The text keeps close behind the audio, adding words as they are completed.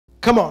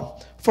Come on.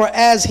 For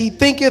as he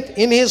thinketh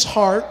in his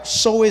heart,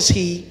 so is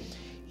he.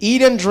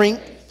 Eat and drink,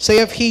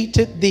 saith he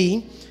to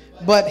thee,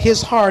 but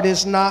his heart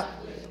is not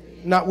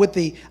with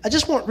thee. I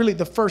just want really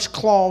the first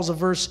clause of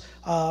verse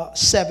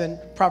 7,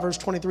 Proverbs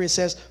 23. It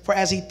says, for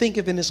as he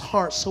thinketh in his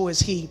heart, so is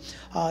he.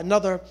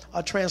 Another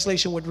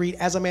translation would read,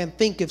 as a man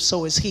thinketh,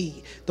 so is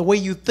he. The way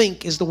you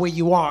think is the way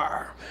you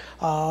are.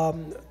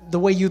 The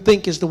way you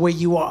think is the way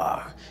you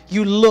are.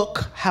 You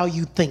look how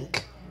you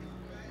think.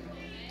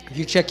 If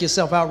you check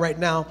yourself out right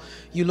now,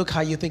 you look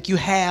how you think. You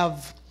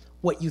have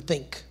what you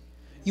think.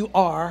 You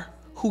are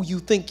who you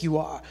think you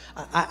are.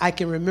 I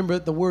can remember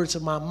the words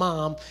of my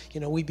mom.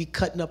 You know, we'd be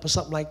cutting up or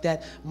something like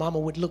that. Mama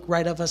would look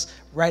right at us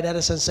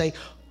and say,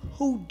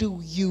 who do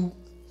you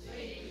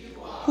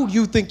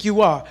think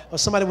you are? Or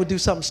somebody would do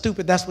something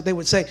stupid. That's what they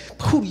would say.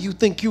 Who do you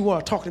think you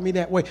are? Talking to me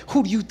that way.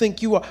 Who do you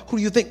think you are? Who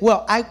do you think?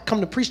 Well, I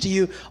come to preach to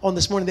you on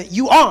this morning that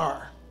you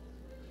are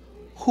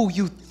who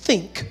you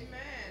think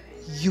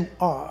you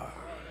are.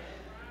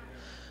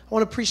 I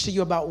want to preach to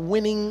you about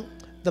winning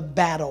the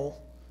battle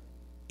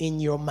in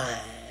your mind.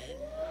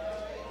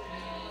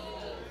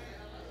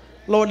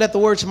 Lord, let the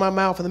words of my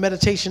mouth and the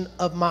meditation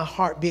of my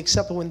heart be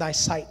acceptable in thy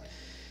sight.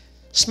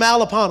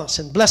 Smile upon us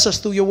and bless us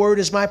through your word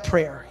is my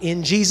prayer.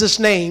 In Jesus'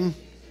 name,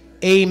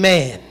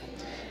 amen.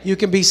 You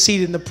can be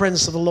seated in the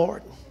presence of the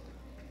Lord.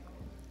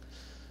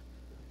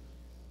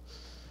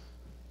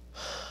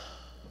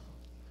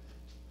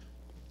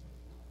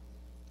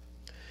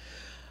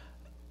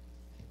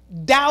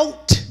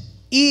 Doubt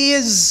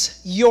is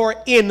your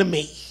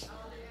enemy.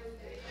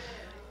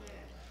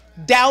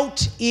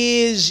 Doubt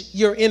is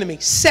your enemy.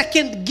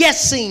 Second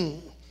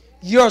guessing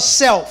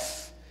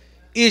yourself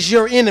is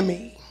your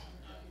enemy.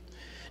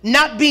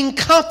 Not being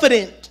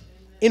confident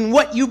in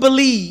what you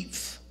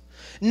believe.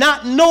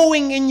 Not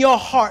knowing in your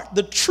heart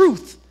the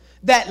truth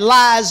that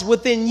lies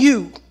within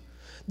you.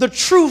 The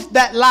truth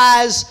that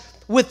lies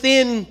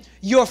within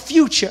your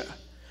future.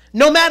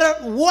 No matter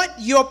what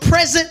your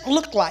present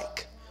look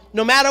like.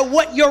 No matter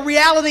what your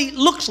reality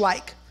looks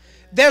like,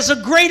 there's a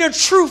greater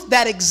truth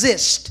that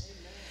exists.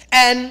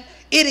 And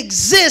it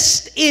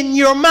exists in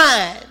your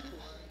mind.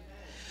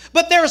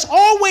 But there's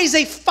always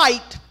a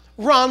fight,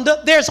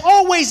 Rhonda. There's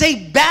always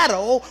a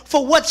battle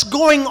for what's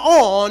going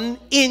on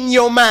in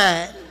your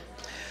mind.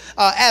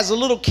 As a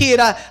little kid,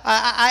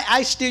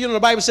 I still, you know, the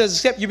Bible says,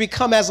 except you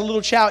become as a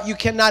little child, you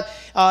cannot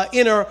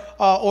enter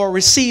or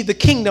receive the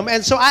kingdom.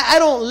 And so I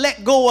don't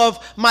let go of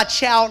my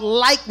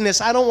childlikeness.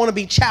 I don't want to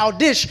be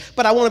childish,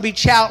 but I want to be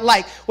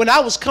childlike. When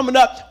I was coming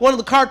up, one of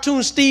the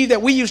cartoons, Steve,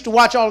 that we used to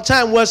watch all the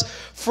time was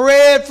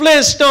Fred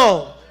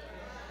Flintstone.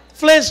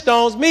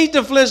 Flintstones, meet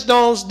the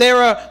Flintstones.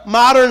 They're a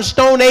modern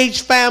Stone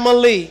Age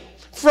family.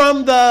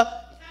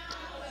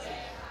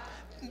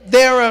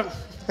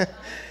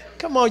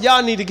 Come on,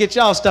 y'all need to get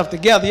y'all stuff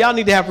together. Y'all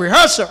need to have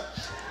rehearsal.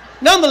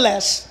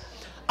 Nonetheless,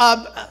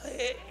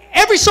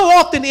 every so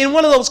often in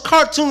one of those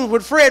cartoons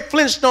with Fred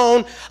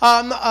Flintstone,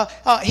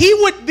 he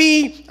would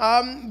be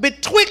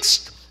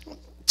betwixt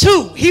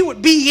two. He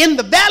would be in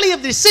the valley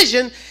of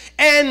decision,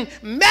 and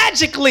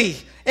magically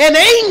an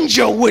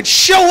angel would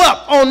show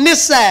up on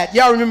this side.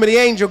 Y'all remember the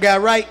angel guy,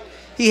 right?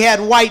 He had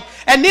white.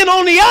 And then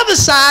on the other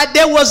side,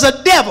 there was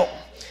a devil.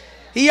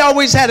 He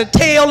always had a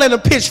tail and a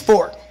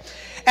pitchfork.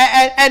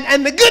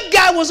 And the good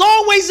guy was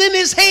always in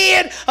his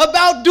head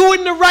about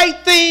doing the right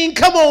thing.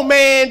 Come on,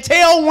 man.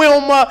 Tell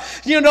Wilma,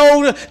 you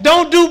know,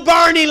 don't do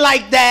Barney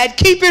like that.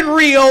 Keep it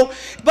real.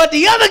 But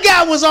the other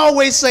guy was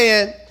always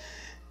saying,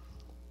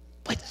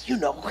 but, you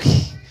know,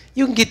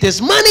 you can get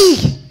this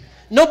money.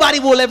 Nobody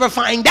will ever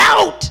find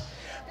out.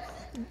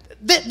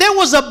 There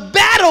was a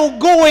battle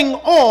going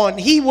on.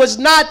 He was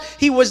not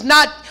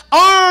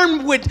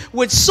armed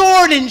with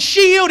sword and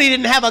shield. He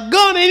didn't have a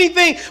gun or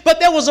anything, but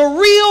there was a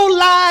real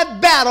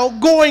live battle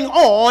going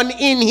on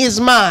in his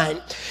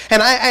mind.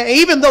 And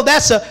even though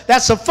that's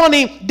a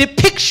funny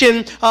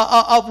depiction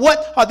of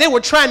what they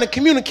were trying to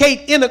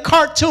communicate in a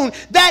cartoon,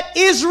 that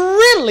is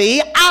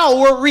really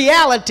our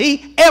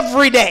reality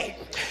every day.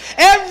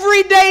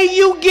 Every day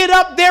you get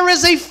up, there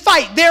is a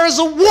fight. There is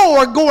a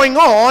war going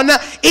on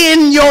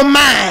in your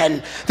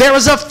mind. There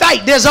is a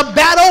fight. There's a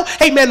battle,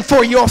 amen,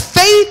 for your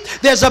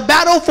faith. There's a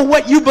battle for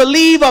what you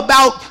believe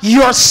about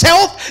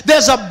yourself.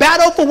 There's a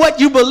battle for what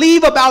you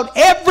believe about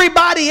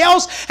everybody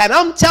else. And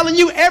I'm telling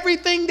you,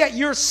 everything that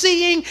you're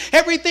seeing,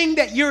 everything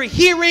that you're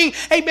hearing,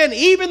 amen,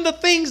 even the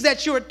things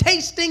that you're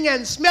tasting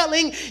and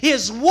smelling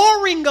is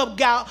warring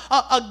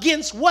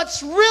against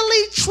what's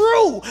really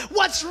true,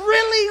 what's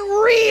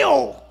really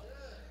real.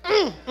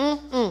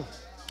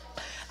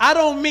 I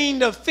don't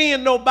mean to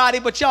offend nobody,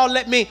 but y'all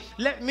let me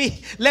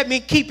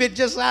keep it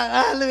just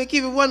let me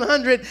keep it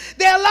 100.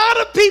 There are a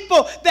lot of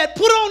people that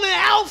put on an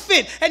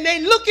outfit and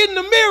they look in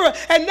the mirror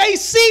and they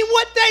see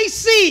what they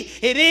see.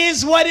 It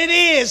is what it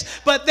is,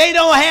 but they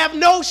don't have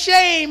no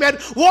shame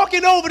at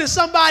walking over to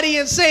somebody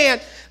and saying,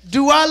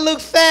 "Do I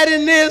look fat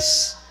in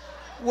this?"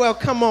 Well,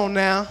 come on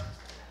now.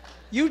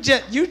 You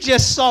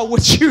just saw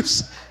what you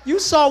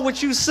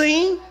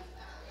seen.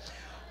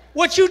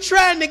 What you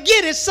trying to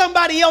get is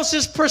somebody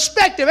else's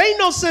perspective. Ain't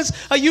no sense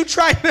of you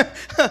trying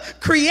to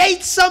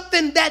create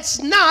something that's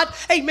not.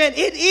 Amen.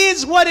 It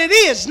is what it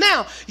is.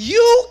 Now,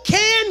 you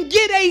can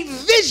get a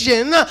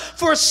vision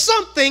for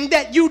something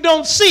that you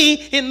don't see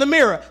in the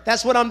mirror.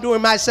 That's what I'm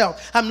doing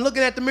myself. I'm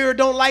looking at the mirror,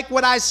 don't like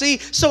what I see,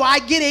 so I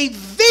get a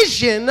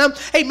vision,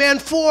 amen,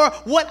 for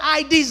what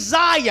I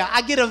desire.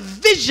 I get a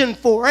vision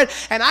for it,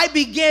 and I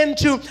begin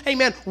to,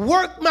 amen,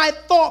 work my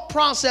thought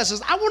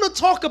processes. I want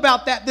to talk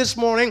about that this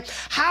morning.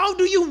 How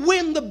do you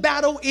win the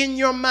battle in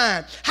your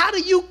mind? How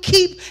do you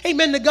keep,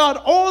 amen to God,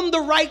 on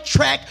the right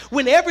track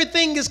when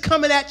everything is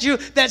coming at you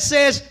that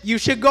says you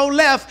should go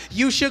left,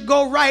 you should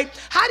go right?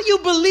 How do you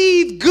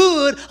believe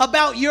good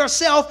about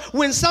yourself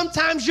when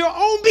sometimes your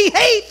own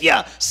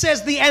behavior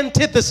says the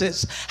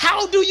antithesis?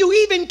 How do you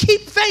even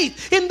keep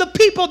faith in the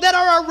people that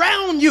are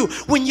around you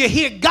when you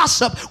hear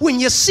gossip, when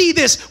you see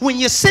this, when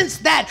you sense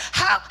that?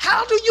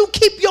 How do you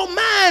keep your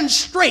mind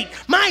straight?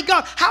 My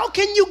God, how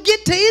can you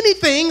get to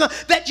anything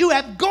that you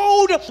have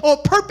goal or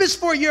purpose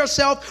for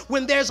yourself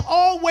when there's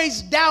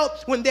always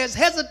doubt, when there's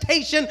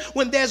hesitation,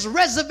 when there's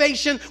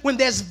reservation, when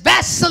there's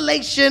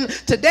vacillation?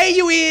 Today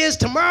you is,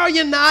 tomorrow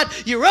you're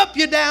not, you're up,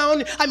 you're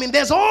down. I mean,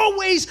 there's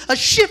always a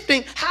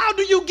shifting. How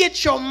do you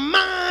get your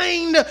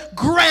mind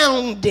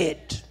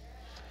grounded?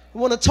 I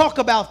want to talk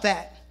about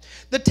that.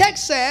 The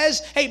text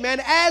says,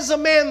 amen, as a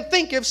man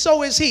thinketh,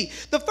 so is he.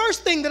 The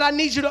first thing that I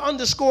need you to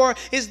underscore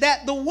is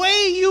that the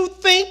way you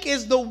think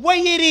is the way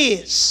it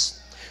is.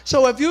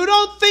 So if you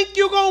don't think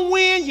you're going to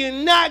win,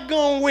 you're not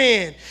going to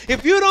win.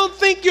 If you don't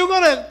think you're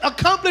going to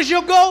accomplish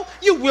your goal,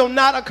 you will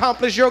not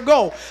accomplish your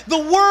goal. The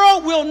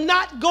world will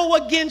not go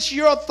against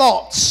your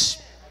thoughts.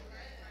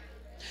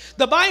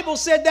 The Bible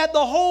said that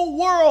the whole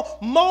world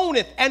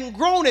moaneth and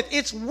groaneth.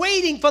 It's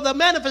waiting for the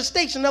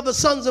manifestation of the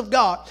sons of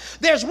God.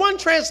 There's one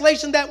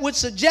translation that would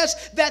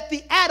suggest that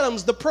the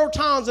atoms, the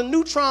protons and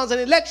neutrons and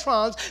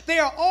electrons, they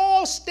are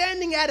all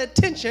standing at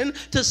attention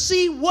to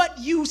see what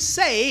you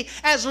say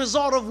as a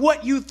result of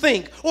what you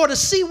think, or to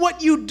see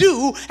what you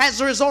do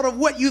as a result of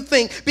what you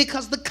think,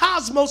 because the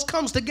cosmos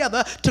comes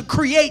together to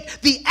create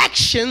the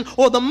action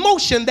or the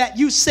motion that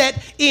you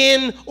set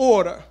in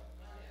order.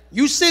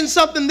 You send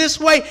something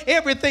this way,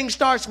 everything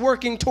starts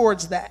working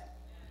towards that.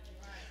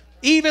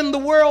 Even the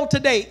world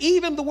today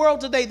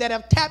that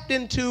have tapped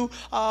into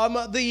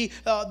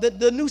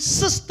the new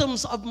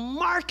systems of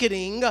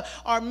marketing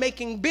are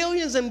making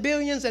billions and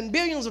billions and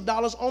billions of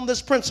dollars on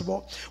this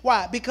principle.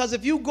 Why? Because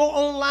if you go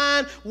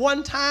online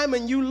one time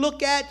and you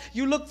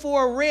look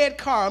for a red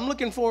car. I'm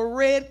looking for a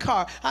red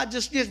car. I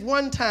just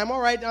one time.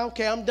 All right,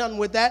 okay, I'm done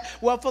with that.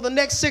 Well, for the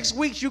next 6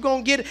 weeks, you're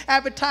going to get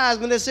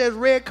advertisement that says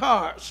red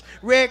cars.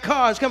 Red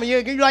cars coming.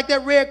 You like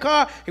that red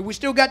car? Hey, we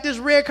still got this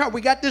red car.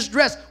 We got this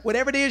dress.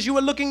 Whatever it is you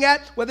were looking at,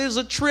 whether it's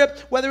a trip,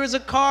 whether it's a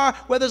car,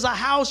 whether it's a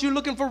house, you're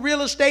looking for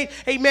real estate,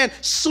 amen.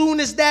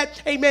 Soon as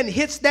that, amen,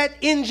 hits that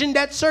engine,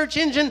 that search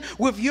engine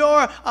with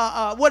your,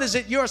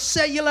 your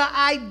cellular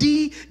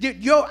ID,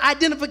 your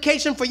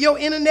identification for your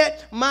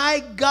internet,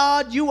 my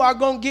God, you are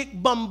going to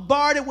get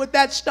bombarded with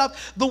that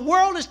stuff. The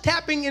world is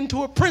tapping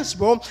into a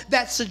principle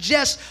that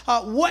suggests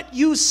what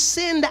you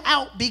send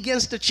out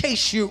begins to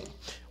chase you.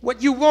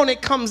 What you want,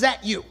 it comes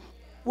at you.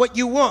 What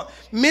you want.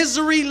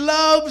 Misery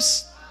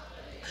loves.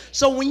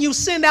 So when you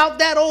send out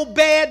that old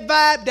bad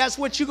vibe, that's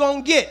what you're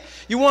going to get.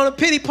 You want a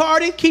pity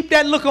party? Keep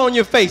that look on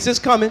your face. It's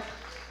coming.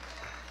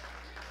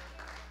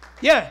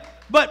 Yeah.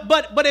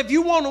 But if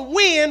you want to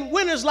win,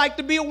 winners like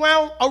to be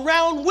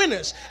around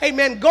winners.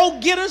 Amen.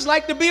 Go-getters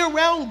like to be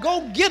around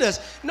go-getters.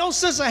 No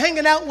sense of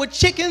hanging out with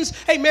chickens.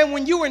 Amen.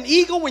 When you're an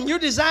eagle, when you're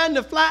designed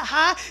to fly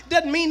high,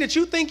 doesn't mean that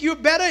you think you're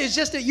better. It's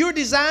just that you're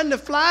designed to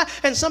fly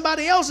and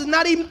somebody else is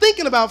not even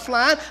thinking about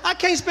flying. I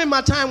can't spend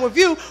my time with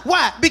you.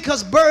 Why?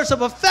 Because birds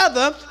of a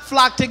feather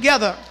flock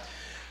together.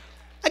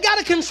 I got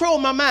to control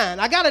my mind.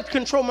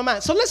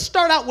 So let's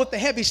start out with the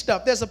heavy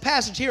stuff. There's a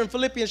passage here in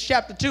Philippians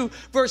chapter 2,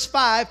 verse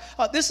 5.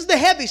 This is the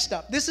heavy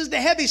stuff.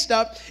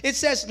 It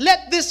says,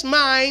 let this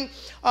mind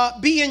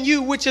be in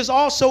you, which is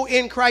also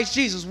in Christ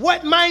Jesus.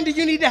 What mind do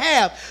you need to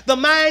have? The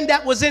mind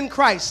that was in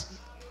Christ.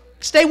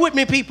 Stay with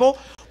me, people.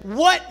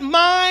 What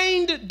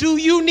mind do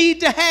you need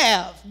to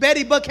have?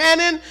 Betty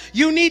Buchanan,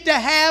 you need to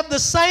have the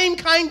same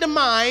kind of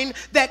mind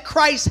that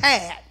Christ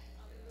had.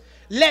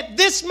 Let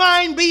this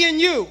mind be in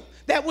you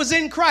that was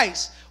in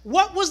Christ.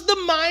 What was the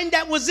mind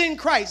that was in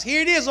Christ?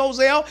 Here it is,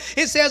 Ozell.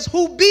 It says,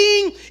 who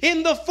being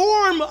in the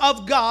form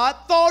of God,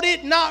 thought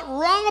it not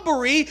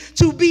robbery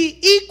to be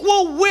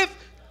equal with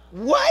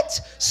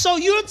what? So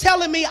you're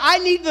telling me I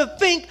need to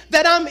think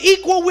that I'm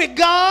equal with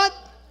God?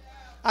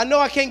 I know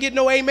I can't get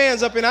no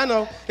amens up in. I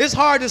know it's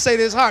hard to say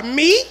this. Hard.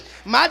 Me,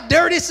 my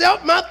dirty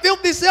self, my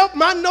filthy self,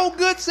 my no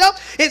good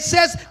self. It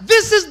says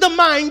this is the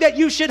mind that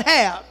you should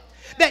have.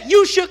 That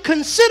you should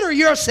consider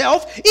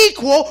yourself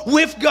equal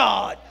with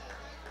God.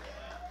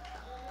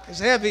 It's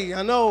heavy,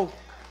 I know.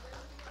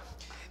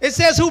 It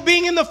says, who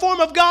being in the form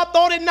of God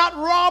thought it not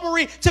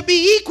robbery to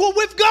be equal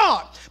with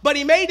God, But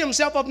he made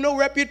himself of no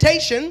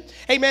reputation,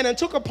 amen, and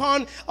took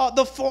upon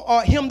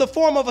him the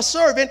form of a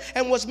servant,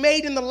 and was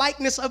made in the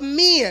likeness of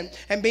men.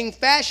 And being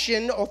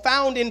fashioned or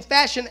found in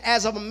fashion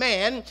as of a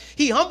man,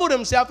 he humbled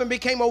himself and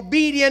became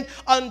obedient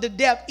unto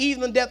death,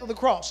 even the death of the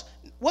cross.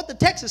 What the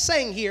text is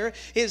saying here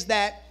is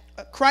that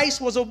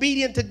Christ was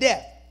obedient to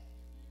death.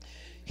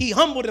 He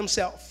humbled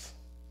himself.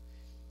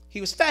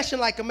 He was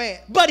fashioned like a man,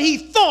 but he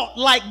thought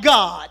like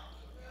God.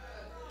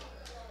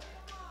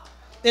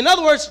 In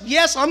other words,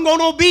 yes, I'm going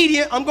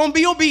to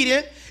be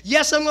obedient.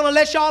 Yes, I'm going to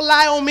let y'all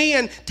lie on me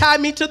and tie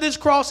me to this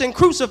cross and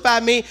crucify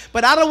me.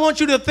 But I don't want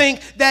you to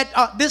think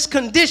that this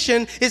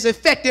condition is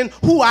affecting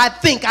who I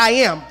think I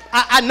am.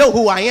 I know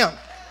who I am.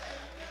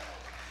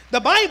 The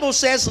Bible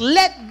says,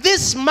 let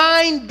this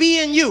mind be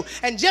in you.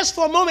 And just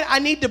for a moment, I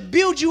need to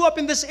build you up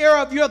in this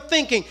era of your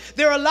thinking.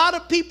 There are a lot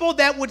of people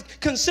that would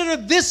consider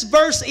this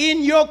verse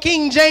in your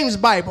King James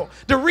Bible,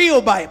 the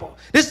real Bible.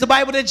 This is the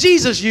Bible that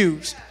Jesus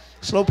used.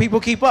 Slow people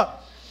keep up.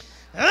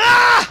 In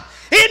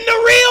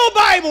the real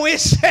Bible, it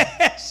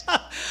says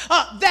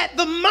that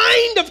the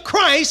mind of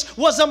Christ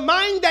was a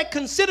mind that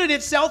considered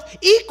itself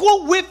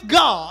equal with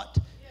God.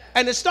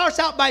 And it starts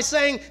out by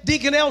saying,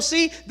 Deacon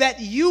LC, that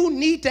you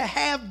need to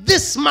have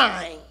this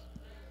mind,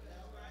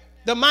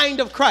 the mind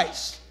of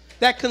Christ,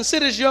 that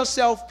considers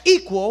yourself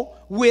equal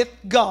with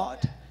God.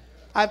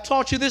 I've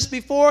taught you this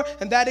before,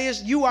 and that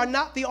is, you are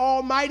not the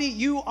Almighty.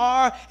 You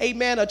are,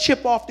 amen, a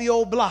chip off the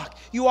old block.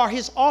 You are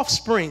his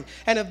offspring.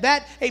 And if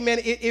that, amen,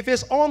 if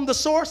it's on the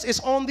source,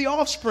 it's on the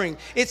offspring.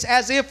 It's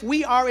as if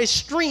we are a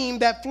stream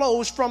that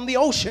flows from the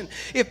ocean.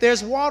 If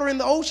there's water in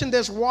the ocean,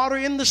 there's water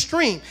in the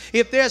stream.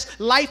 If there's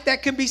life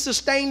that can be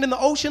sustained in the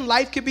ocean,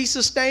 life can be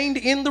sustained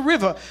in the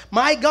river.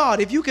 My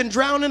God, if you can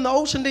drown in the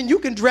ocean, then you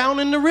can drown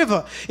in the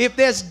river. If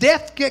there's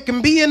death that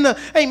can be in the,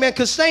 amen,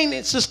 sustained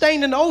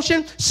in the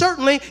ocean,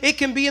 certainly it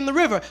can be in the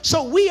river.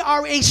 So we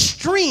are a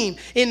stream.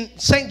 In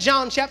St.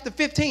 John chapter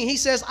 15, he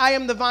says, I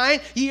am the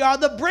vine, ye are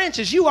the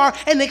branches. You are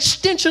an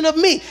extension of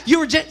me.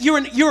 You're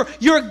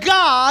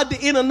God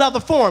in another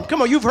form.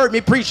 Come on, you've heard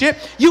me preach it.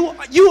 You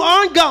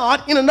are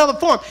God in another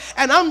form.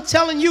 And I'm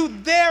telling you,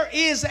 there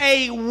is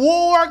a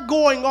war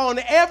going on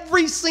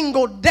every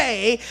single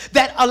day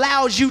that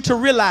allows you to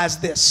realize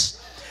this.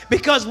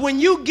 Because when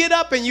you get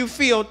up and you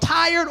feel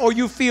tired or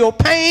you feel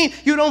pain,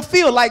 you don't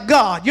feel like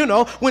God. You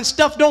know, when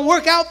stuff don't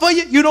work out for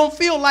you, you don't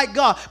feel like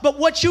God. But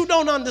what you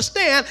don't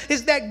understand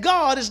is that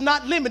God is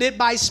not limited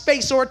by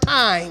space or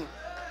time.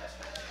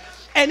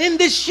 And in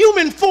this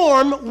human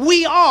form,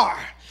 we are.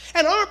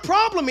 And our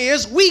problem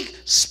is we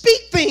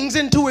speak things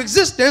into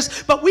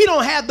existence, but we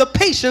don't have the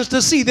patience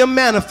to see them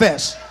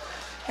manifest.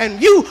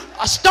 And you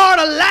start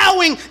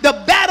allowing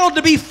the battle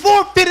to be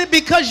forfeited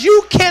because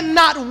you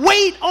cannot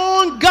wait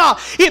on God.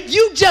 If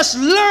you just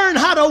learn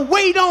how to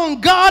wait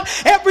on God,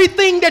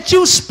 everything that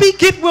you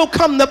speak, it will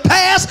come to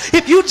pass.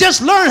 If you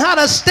just learn how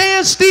to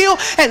stand still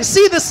and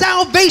see the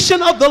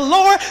salvation of the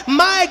Lord,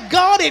 my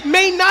God, it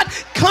may not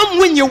come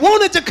when you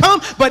want it to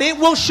come, but it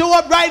will show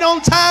up right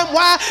on time.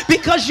 Why?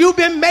 Because you've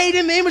been made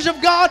in the image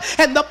of God,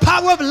 and the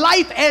power of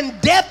life and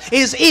death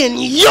is in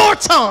your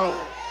tongue.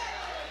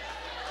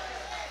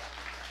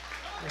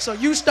 So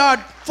you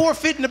start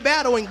forfeiting the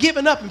battle and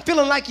giving up and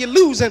feeling like you're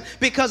losing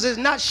because it's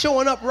not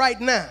showing up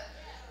right now.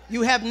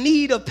 You have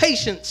need of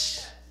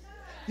patience.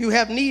 You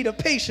have need of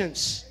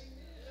patience.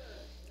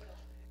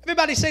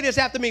 Everybody say this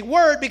after me.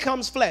 Word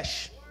becomes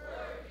flesh.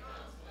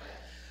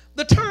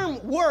 The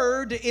term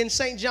word in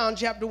St. John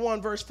chapter 1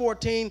 verse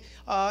 14,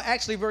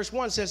 actually verse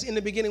 1 says, in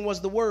the beginning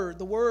was the Word.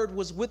 The Word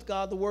was with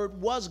God. The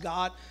Word was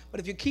God. But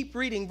if you keep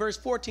reading, verse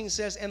 14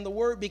 says, and the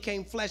Word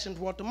became flesh and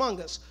dwelt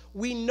among us.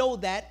 We know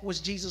that was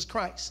Jesus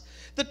Christ.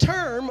 The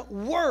term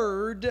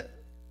word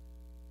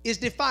is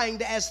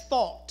defined as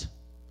thought.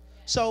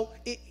 So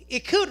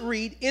it could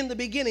read, in the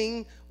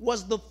beginning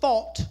was the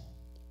thought,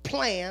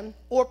 plan,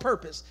 or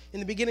purpose. In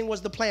the beginning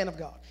was the plan of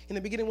God. In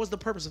the beginning was the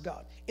purpose of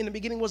God. In the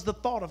beginning was the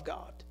thought of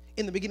God.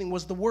 In the beginning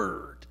was the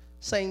Word,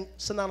 saying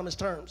synonymous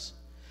terms.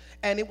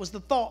 And it was the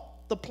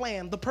thought, the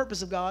plan, the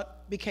purpose of God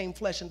became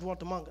flesh and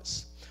dwelt among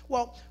us.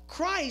 Well,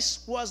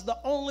 Christ was the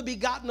only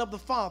begotten of the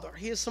Father.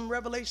 Here's some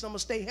revelation. I'm going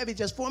to stay heavy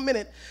just for a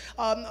minute.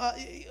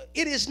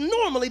 It is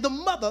normally the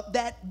mother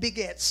that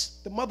begets.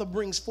 The mother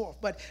brings forth.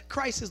 But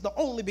Christ is the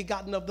only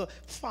begotten of the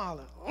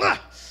Father.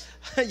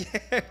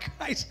 Yeah,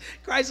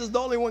 Christ is the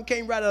only one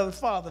came right out of the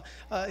Father.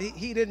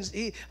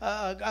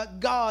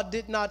 God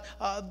did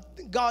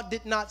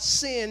not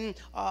send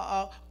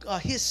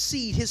his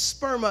seed, his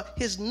sperma,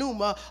 his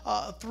pneuma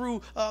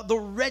through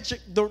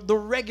the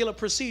regular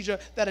procedure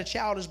that a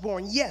child is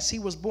born. Yes, he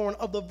was born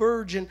of the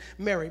Virgin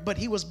Mary, but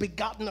he was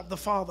begotten of the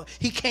Father.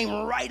 He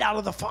came right out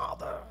of the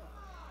Father,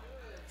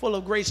 full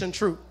of grace and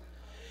truth.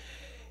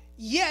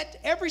 Yet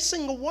every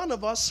single one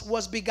of us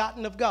was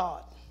begotten of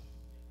God.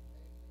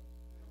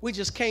 We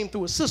just came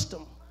through a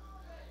system,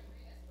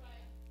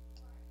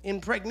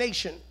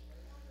 impregnation.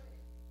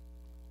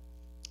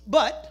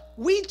 But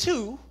we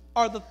too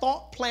are the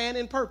thought, plan,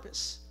 and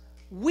purpose.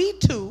 We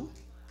too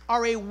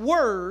are a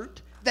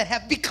word that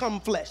have become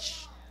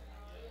flesh.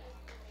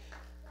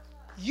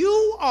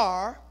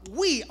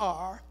 we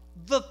are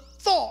the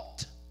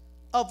thought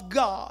of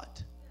God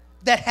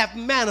that have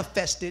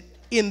manifested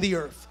in the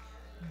earth.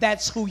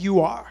 That's who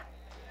you are.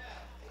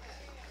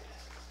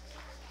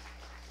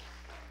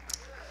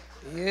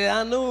 Yeah,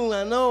 I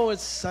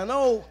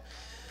know.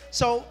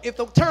 So if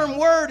the term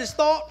word is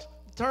thought,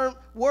 the term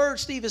word,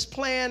 Steve, is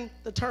plan,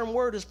 the term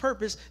word is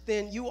purpose,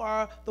 then you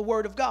are the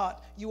word of God.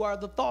 You are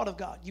the thought of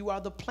God. You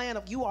are the plan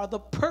of, you are the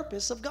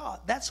purpose of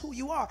God. That's who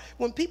you are.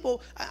 When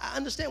people, I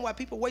understand why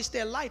people waste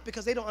their life,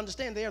 because they don't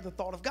understand they are the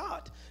thought of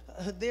God.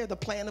 They're the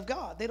plan of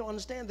God. They don't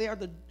understand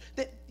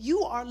that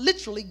you are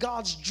literally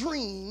God's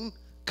dream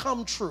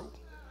come true.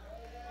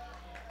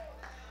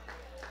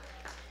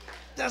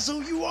 That's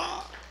who you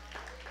are.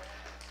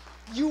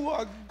 You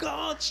are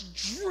God's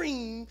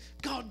dream.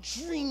 God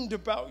dreamed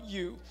about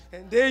you,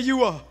 and there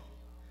you are.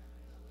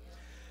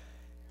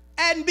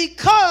 And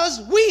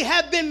because we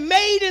have been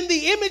made in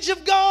the image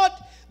of God,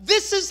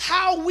 this is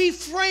how we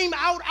frame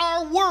out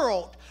our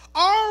world.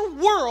 Our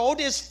world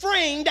is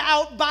framed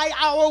out by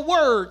our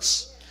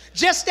words.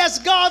 Just as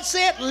God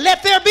said,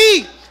 let there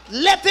be.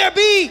 Let there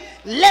be,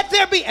 let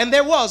there be. And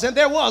there was, and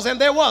there was,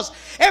 and there was.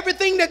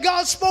 Everything that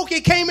God spoke,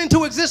 it came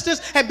into existence.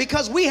 And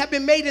because we have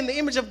been made in the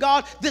image of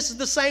God, this is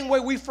the same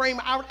way we frame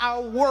out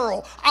our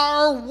world.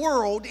 Our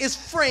world is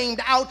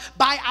framed out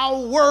by our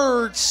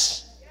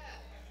words.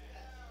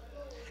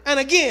 And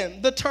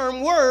again, the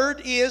term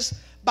word is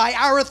by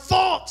our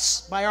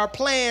thoughts, by our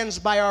plans,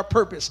 by our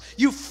purpose.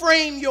 You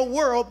frame your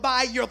world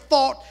by your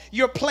thought,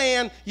 your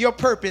plan, your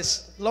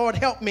purpose. Lord,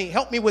 help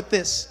me with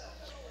this.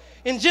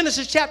 In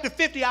Genesis chapter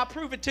 50, I'll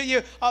prove it to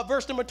you,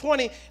 verse number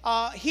 20.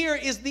 Here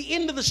is the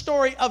end of the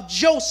story of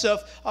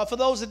Joseph. For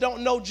those that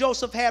don't know,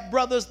 Joseph had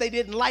brothers. They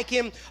didn't like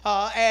him,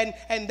 and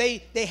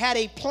they had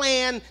a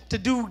plan to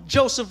do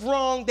Joseph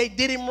wrong. They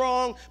did him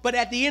wrong. But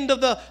at the end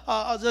of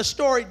the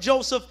story,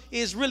 Joseph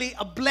is really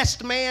a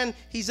blessed man.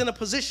 He's in a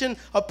position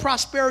of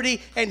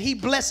prosperity, and he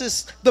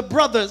blesses the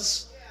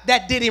brothers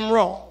that did him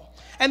wrong.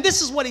 And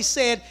this is what he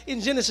said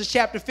in Genesis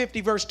chapter 50,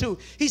 verse 2.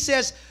 He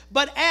says,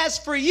 "But as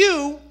for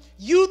you,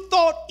 you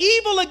thought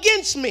evil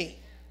against me,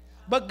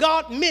 but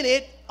God meant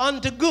it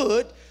unto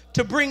good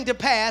to bring to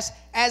pass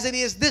as it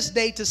is this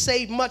day to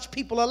save much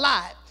people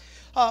alive."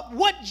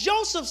 What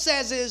Joseph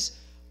says is,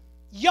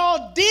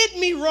 y'all did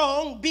me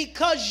wrong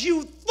because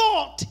you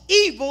thought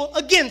evil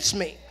against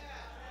me.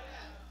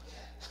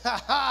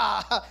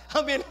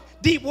 I'm in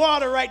deep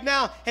water right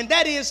now, and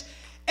that is,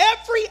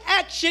 every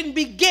action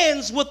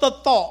begins with a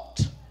thought.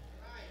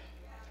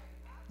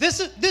 This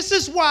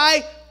is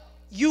why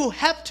you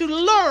have to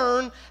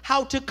learn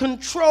how to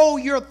control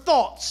your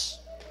thoughts.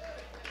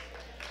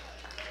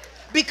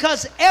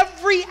 Because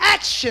every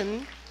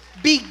action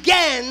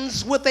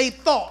begins with a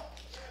thought.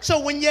 So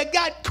when you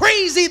got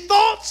crazy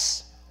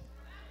thoughts,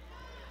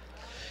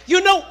 you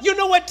know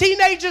what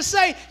teenagers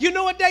say? You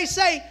know what they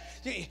say?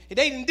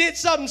 They did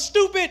something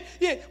stupid.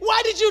 Yeah.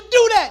 Why did you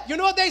do that? You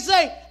know what they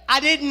say? I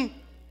didn't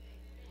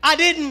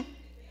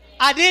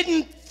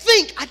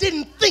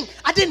think.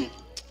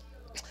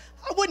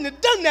 I wouldn't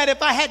have done that if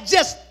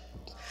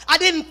I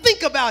didn't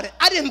think about it.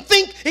 I didn't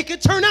think it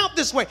could turn out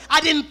this way.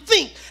 I didn't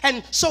think.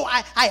 And so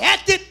I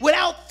acted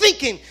without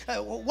thinking.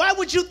 Why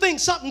would you think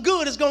something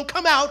good is going to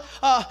come out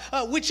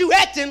with you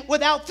acting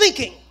without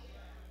thinking?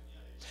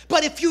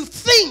 But if you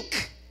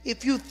think,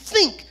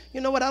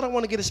 you know what? I don't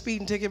want to get a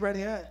speeding ticket right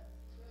here.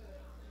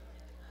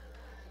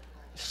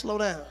 Slow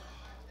down.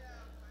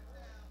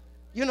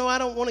 You know, I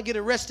don't want to get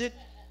arrested,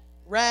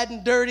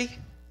 riding dirty.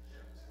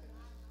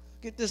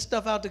 Get this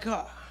stuff out the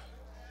car.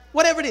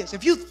 Whatever it is,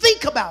 if you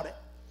think about it,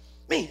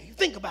 man, you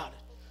think about it.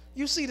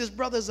 You see this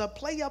brother's a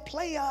player.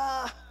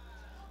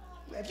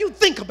 If you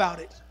think about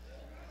it,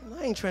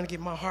 I ain't trying to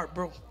get my heart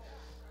broke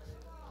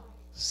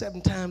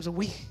 7 times a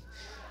week,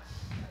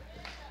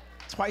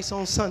 twice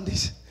on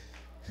Sundays.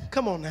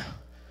 Come on now.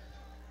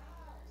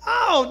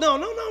 Oh, no.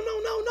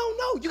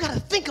 You got to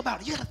think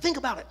about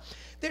it.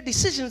 There are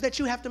decisions that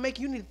you have to make.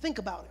 You need to think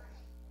about it.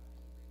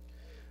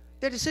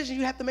 There are decisions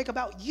you have to make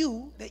about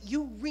you that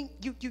you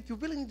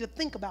really need to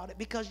think about it,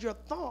 because your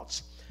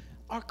thoughts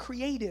are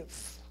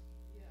creative.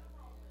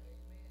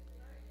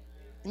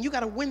 And you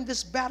got to win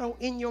this battle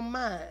in your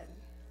mind.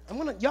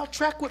 Y'all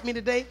track with me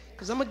today,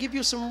 because I'm going to give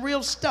you some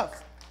real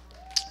stuff.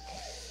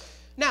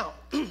 Now,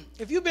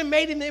 if you've been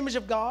made in the image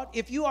of God,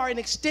 if you are an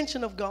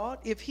extension of God,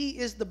 if he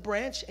is the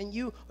branch and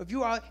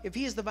if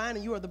he is the vine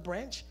and you are the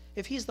branch,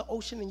 if he is the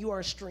ocean and you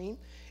are a stream,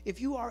 if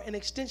you are an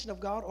extension of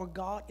God or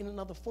God in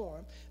another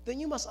form, then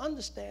you must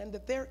understand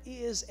that there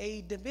is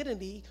a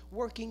divinity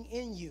working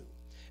in you.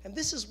 And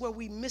this is where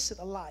we miss it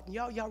a lot. And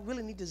y'all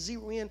really need to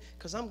zero in,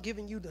 because I'm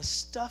giving you the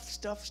stuff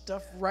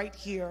right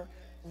here,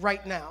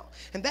 right now.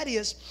 And that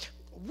is,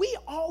 we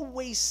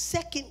always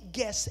second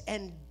guess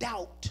and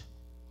doubt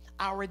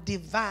our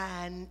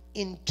divine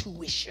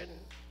intuition.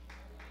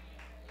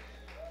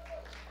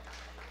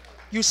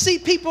 You see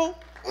people,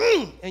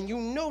 and you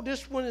know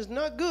this one is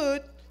not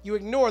good, you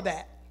ignore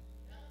that.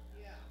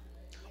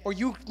 Or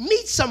you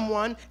meet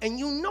someone and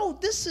you know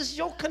this is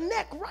your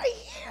connect right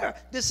here.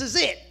 This is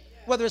it.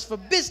 whether it's for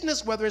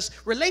business, whether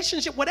it's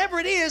relationship, whatever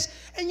it is.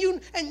 And you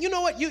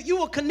know what? You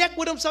will connect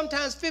with them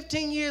sometimes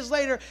 15 years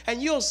later,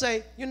 and you'll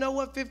say, you know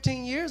what,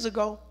 15 years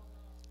ago,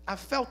 I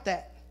felt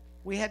that.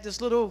 We had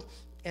this little,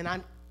 and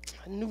I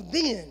knew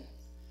then.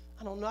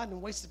 I don't know, I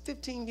done wasted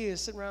 15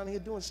 years sitting around here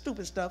doing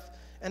stupid stuff,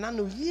 and I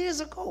knew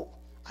years ago,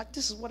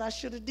 this is what I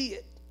should have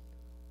did.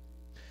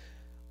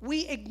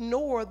 We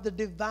ignore the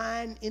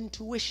divine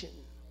intuition.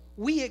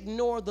 We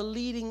ignore the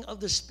leading of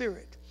the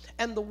Spirit.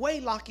 And the way,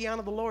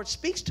 Lakiana, the Lord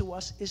speaks to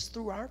us is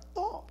through our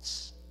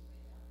thoughts.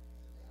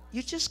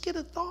 You just get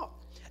a thought.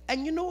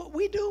 And you know what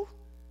we do?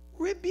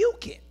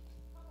 Rebuke it.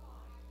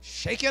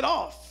 Shake it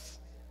off.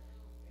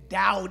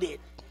 Doubt it.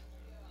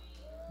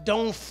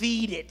 Don't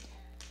feed it.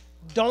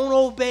 Don't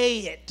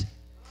obey it.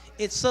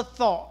 It's a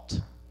thought.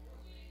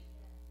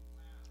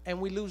 And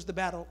we lose the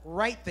battle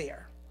right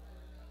there.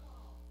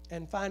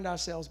 And find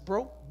ourselves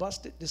broke,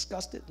 busted,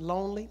 disgusted,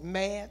 lonely,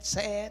 mad,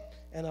 sad,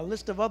 and a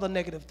list of other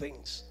negative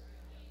things.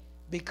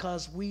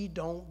 Because we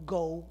don't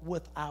go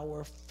with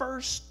our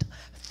first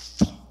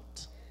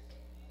thought.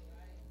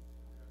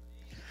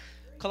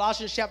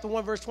 Colossians chapter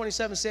 1 verse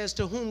 27 says,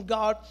 to whom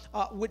God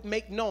would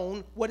make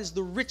known what is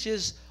the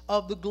riches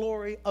of the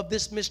glory of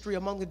this mystery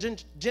among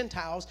the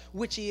Gentiles,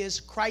 which is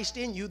Christ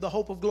in you, the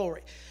hope of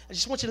glory. I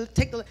just want you to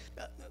take the...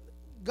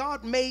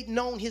 God made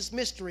known his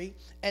mystery,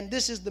 and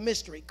this is the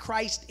mystery.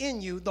 Christ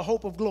in you, the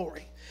hope of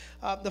glory.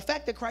 The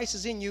fact that Christ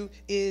is in you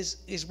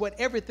is what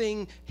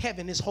everything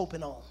heaven is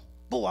hoping on.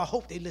 Boy, I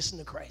hope they listen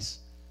to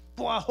Christ.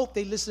 Boy, I hope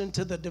they listen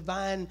to the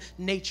divine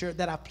nature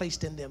that I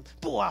placed in them.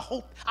 Boy,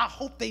 I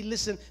hope they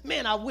listen.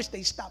 Man, I wish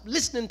they stopped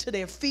listening to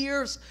their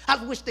fears.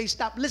 I wish they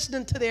stopped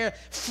listening to their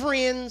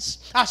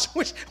friends. I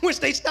wish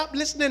they stopped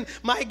listening,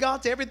 my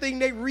God, to everything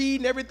they read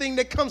and everything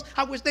that comes.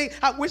 I wish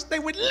they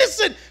would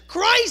listen.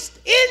 Christ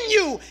in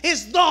you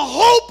is the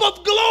hope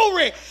of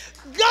glory.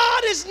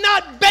 God is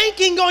not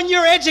banking on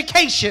your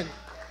education.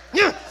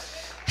 Yeah.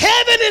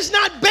 Heaven is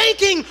not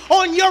banking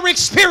on your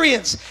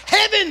experience.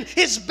 Heaven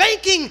is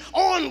banking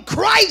on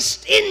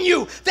Christ in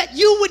you, that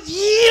you would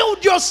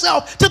yield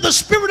yourself to the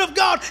Spirit of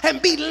God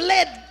and be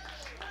led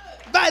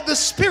by the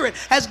Spirit.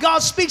 As God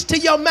speaks to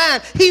your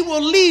mind, he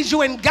will lead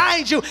you and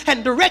guide you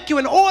and direct you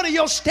and order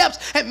your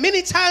steps. And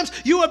many times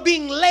you are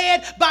being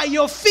led by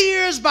your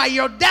fears, by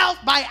your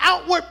doubt, by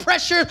outward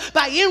pressure,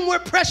 by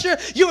inward pressure.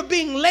 You are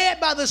being led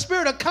by the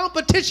spirit of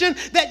competition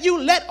that you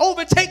let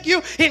overtake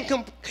you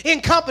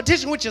in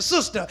competition with your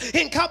sister,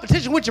 in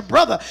competition with your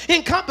brother,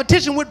 in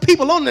competition with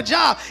people on the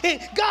job.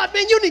 And God,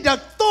 man, you need to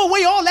throw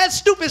away all that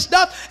stupid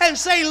stuff and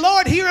say,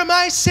 Lord, here am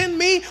I, send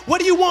me. What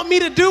do you want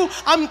me to do?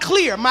 I'm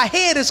clear. My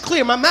head is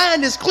clear. My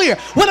mind is clear.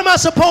 What am I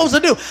supposed to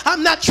do?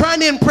 I'm not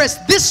trying to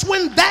impress this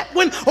one, that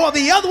one, or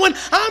the other one.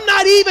 I'm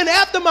not even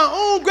after my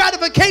own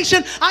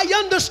gratification. I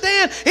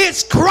understand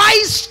it's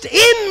Christ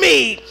in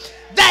me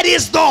that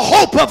is the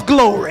hope of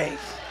glory.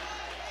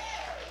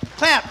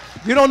 Clap.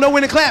 You don't know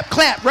when to clap.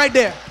 Clap right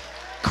there.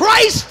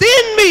 Christ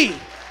in me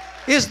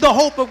is the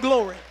hope of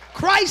glory.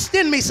 Christ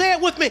in me. Say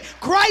it with me.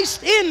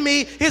 Christ in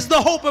me is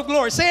the hope of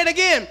glory. Say it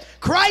again.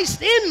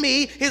 Christ in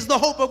me is the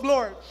hope of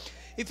glory.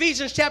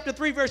 Ephesians chapter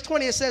 3 verse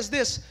 20, it says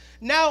this,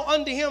 now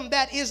unto him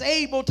that is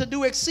able to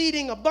do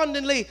exceeding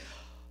abundantly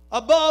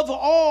above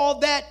all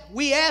that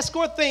we ask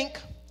or think,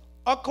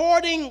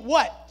 according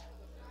what?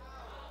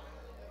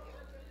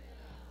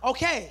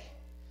 Okay,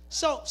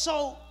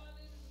 so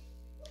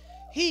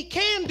he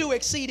can do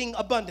exceeding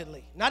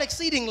abundantly, not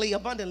exceedingly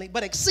abundantly,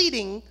 but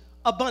exceeding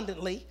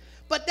abundantly,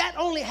 but that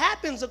only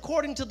happens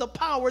according to the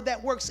power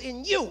that works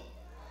in you.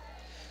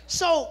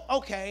 So,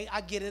 okay,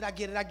 I get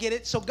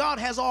it. So God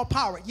has all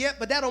power. Yeah,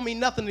 but that don't mean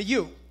nothing to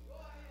you.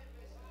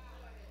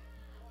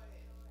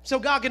 So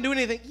God can do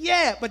anything.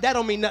 Yeah, but that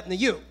don't mean nothing to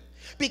you.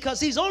 Because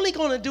he's only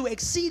going to do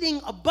exceeding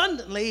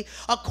abundantly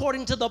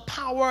according to the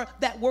power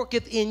that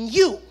worketh in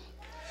you.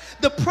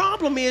 The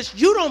problem is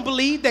you don't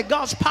believe that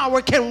God's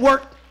power can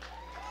work.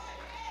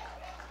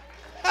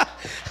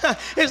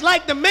 It's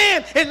like the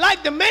man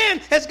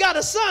has got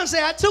a son.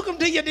 Say, I took him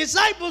to your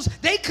disciples.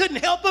 They couldn't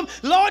help him.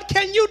 Lord,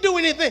 can you do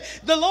anything?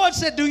 The Lord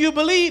said, do you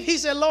believe? He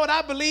said, Lord,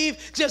 I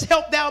believe. Just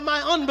help thou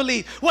my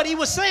unbelief. What he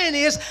was saying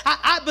is,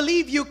 I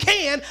believe you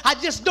can. I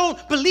just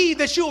don't believe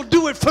that you'll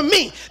do it for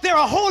me. There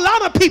are a whole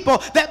lot of people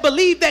that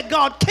believe that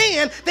God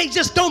can. They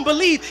just don't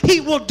believe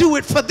he will do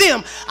it for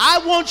them.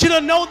 I want you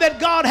to know that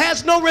God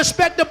has no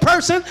respect of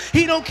person.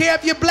 He don't care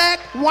if you're black,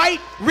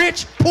 white,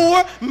 rich,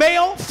 poor,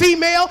 male,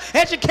 female,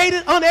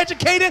 educated,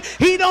 uneducated.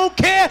 He don't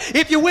care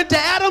if you went to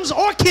Adams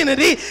or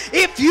Kennedy.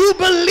 If you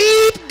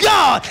believe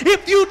God,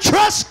 if you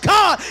trust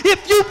God,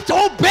 if you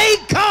obey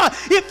God,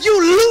 if you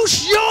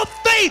loose your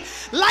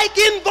faith, like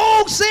In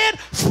Vogue said,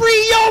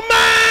 free your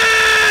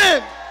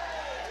mind,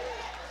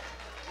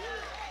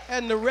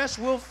 and the rest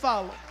will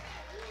follow.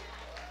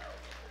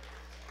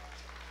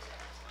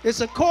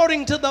 It's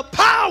according to the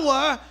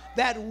power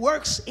that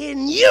works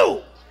in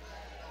you.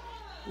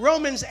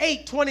 Romans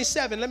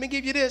 8:27. Let me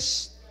give you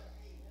this.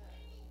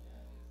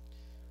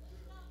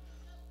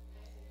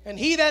 And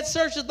he that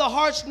searcheth the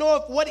hearts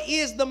knoweth what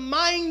is the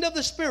mind of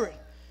the Spirit,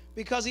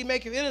 because he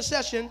maketh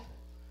intercession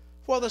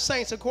for the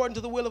saints according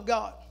to the will of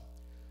God.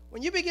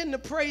 When you begin to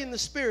pray in the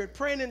Spirit,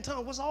 praying in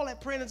tongues, what's all that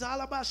praying in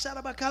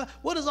tongues?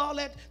 What is all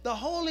that? The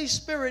Holy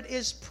Spirit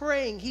is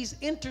praying. He's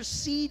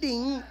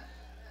interceding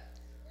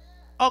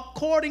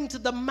according to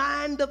the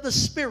mind of the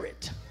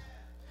Spirit.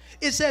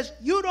 It says,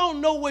 you don't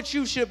know what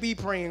you should be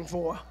praying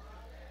for.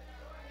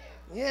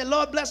 Yeah,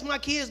 Lord, bless my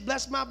kids,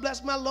 bless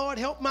my Lord,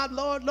 help my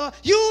Lord.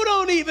 You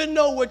don't even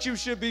know what you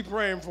should be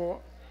praying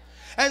for.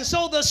 And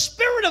so the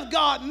Spirit of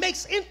God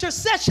makes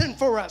intercession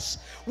for us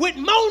with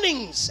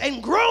moanings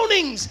and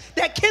groanings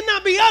that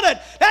cannot be uttered.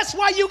 That's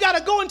why you got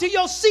to go into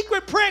your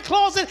secret prayer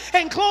closet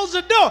and close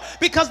the door,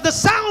 because the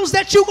sounds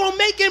that you're going to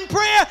make in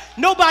prayer,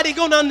 nobody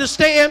going to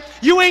understand.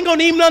 You ain't going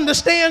to even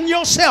understand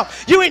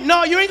yourself. You ain't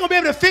going to be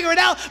able to figure it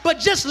out, but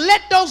just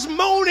let those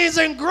moanings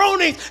and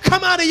groanings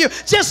come out of you.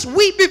 Just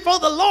weep before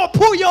the Lord.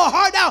 Pour your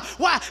heart out.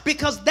 Why?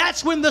 Because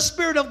that's when the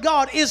Spirit of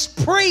God is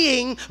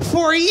praying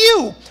for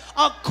you,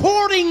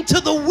 according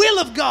to the will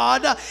of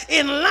God,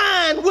 in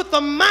line with the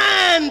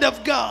mind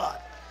of God.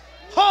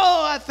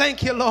 Oh, I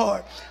thank you,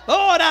 Lord.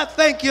 Lord, I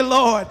thank you,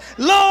 Lord.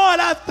 Lord,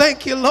 I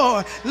thank you,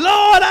 Lord.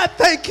 Lord, I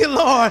thank you,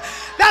 Lord.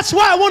 That's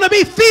why I want to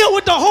be filled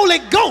with the Holy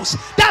Ghost.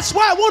 That's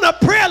why I want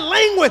to pray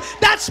language.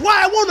 That's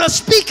why I want to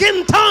speak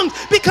in tongues,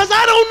 because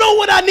I don't know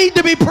what I need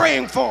to be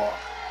praying for.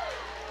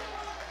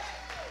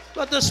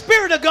 But the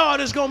Spirit of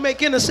God is going to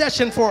make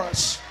intercession for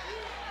us.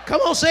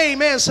 Come on, say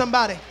amen,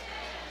 somebody.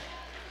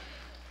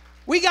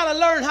 We got to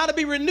learn how to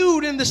be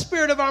renewed in the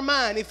spirit of our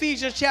mind.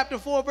 Ephesians chapter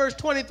 4, verse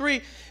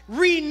 23,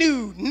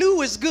 renewed.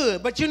 New is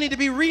good, but you need to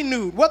be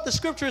renewed. What the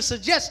scripture is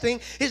suggesting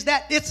is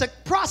that it's a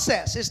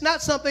process. It's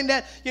not something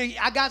that,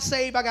 I got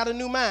saved, I got a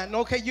new mind.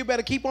 Okay, you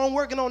better keep on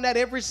working on that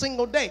every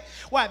single day.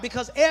 Why?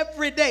 Because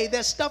every day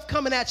there's stuff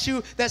coming at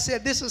you that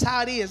said, this is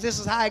how it is, this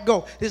is how I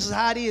go, this is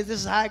how it is,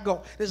 this is how I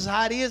go, this is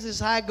how it is, this is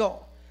how I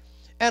go.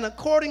 And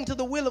according to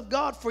the will of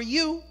God for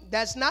you,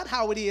 that's not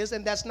how it is,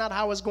 and that's not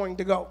how it's going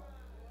to go.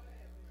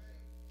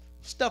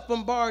 Stuff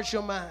bombards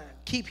your mind.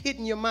 Keep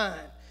hitting your mind.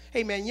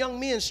 Hey, man, young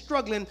men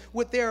struggling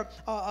with their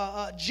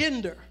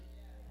gender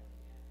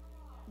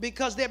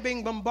because they're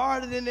being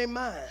bombarded in their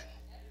mind.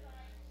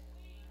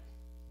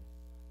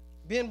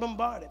 Being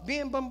bombarded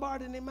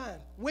in their mind.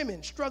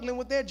 Women struggling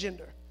with their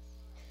gender,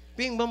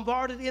 being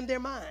bombarded in their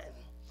mind.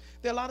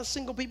 There are a lot of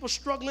single people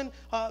struggling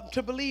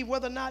to believe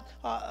whether or not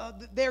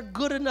they're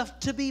good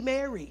enough to be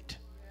married.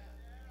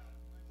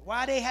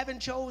 Why they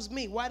haven't chose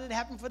me? Why did it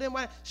happen for them?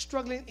 Why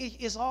struggling?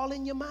 It's all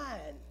in your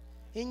mind.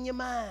 In your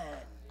mind.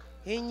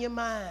 In your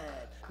mind.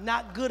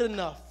 Not good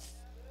enough.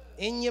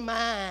 In your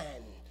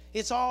mind.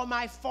 It's all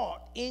my fault.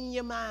 In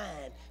your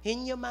mind.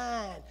 In your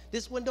mind.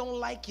 This one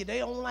don't like you. They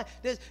don't like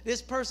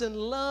this person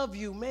love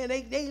you. Man,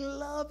 they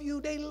love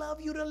you. They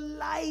love you to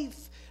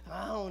life.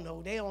 I don't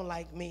know. They don't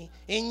like me.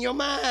 In your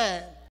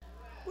mind.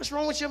 What's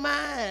wrong with your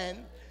mind?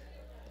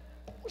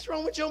 What's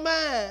wrong with your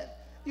mind?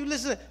 You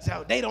listen,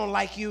 so they don't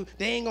like you,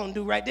 they ain't gonna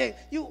do right there.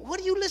 What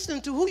are you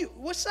listening to?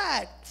 What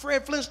side?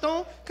 Fred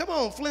Flintstone? Come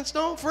on,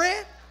 Flintstone,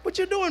 Fred. What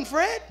you doing,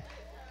 Fred?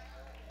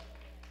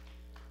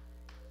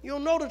 You'll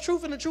know the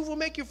truth, and the truth will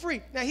make you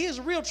free. Now here's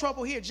the real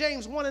trouble here.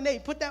 James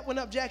 1:8. Put that one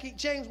up, Jackie.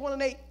 James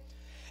 1:8.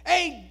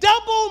 A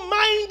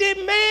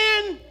double-minded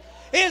man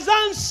is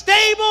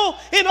unstable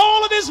in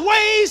all of his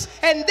ways,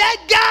 and that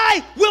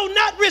guy will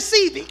not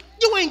receive it.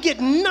 You ain't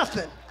getting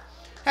nothing.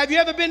 Have you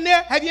ever been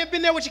there? Have you ever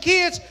been there with your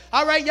kids?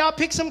 All right, y'all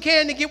pick some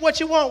candy, get what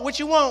you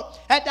want,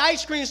 At the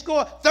ice cream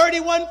store,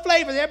 31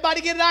 flavors. Everybody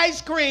get an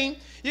ice cream.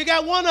 You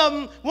got one of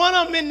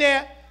them in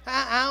there.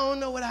 I don't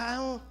know what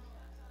I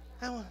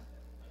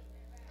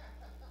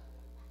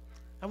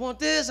want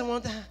this, I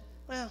want that.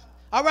 Well,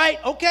 all right,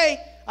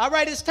 okay. All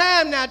right, it's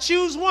time now.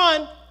 Choose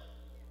one.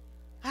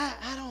 I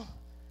don't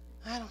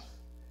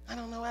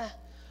know.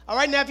 All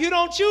right, now if you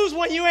don't choose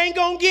one, you ain't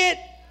going to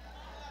get.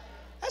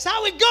 That's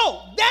how it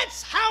goes.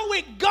 That's how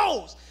it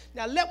goes.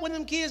 Now let one of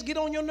them kids get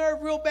on your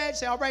nerve real bad.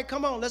 Say, all right,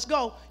 come on, let's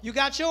go. You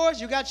got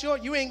yours? You got yours?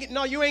 You ain't get,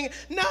 no, you ain't.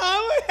 No.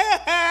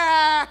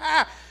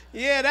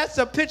 Yeah, that's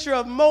a picture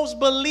of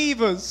most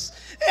believers.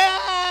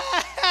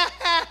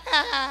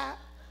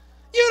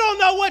 You don't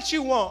know what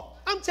you want.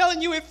 I'm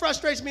telling you, it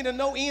frustrates me to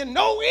no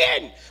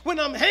end when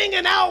I'm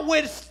hanging out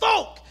with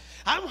folk.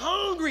 I'm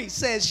hungry,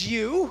 says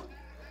you.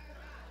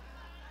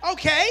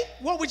 Okay,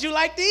 what would you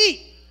like to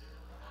eat?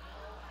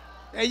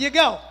 There you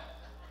go.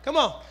 Come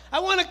on.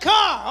 I want a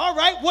car. All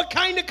right, what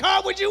kind of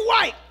car would you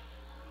like?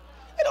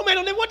 It don't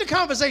matter what the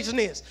conversation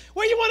is.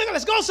 Where you want to go?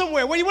 Let's go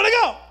somewhere. Where you want to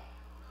go?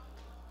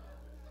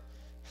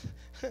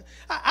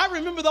 I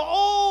remember the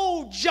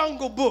old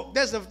Jungle Book.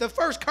 There's the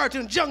first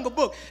cartoon, Jungle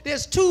Book.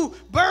 There's two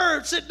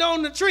birds sitting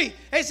on the tree.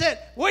 They said,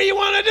 what do you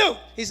want to do?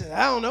 He said,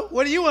 I don't know.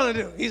 What do you want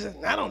to do? He said,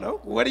 I don't know.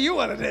 What do you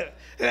want to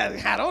do?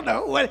 I don't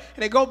know. And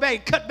they go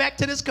back, cut back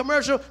to this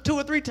commercial 2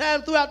 or 3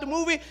 times throughout the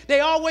movie. They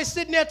always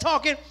sitting there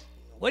talking.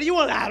 What do you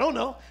want? I don't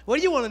know. What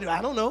do you want to do?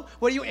 I don't know.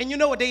 And you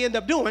know what they end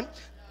up doing?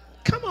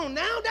 Come on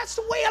now, that's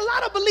the way a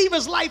lot of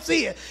believers' lives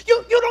is.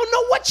 You don't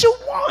know what you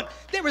want.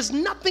 There is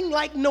nothing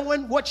like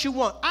knowing what you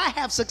want. I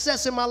have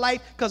success in my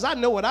life because I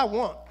know what I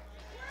want.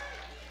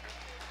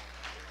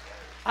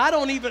 I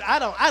don't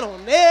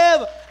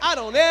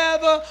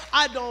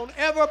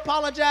ever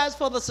apologize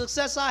for the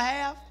success I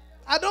have.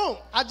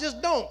 I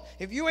just don't.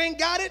 If you ain't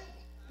got it,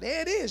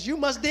 there it is. You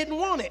must didn't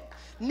want it.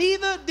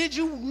 Neither did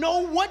you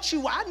know what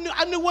you,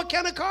 I knew what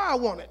kind of car I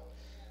wanted.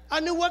 I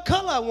knew what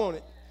color I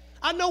wanted.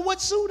 I know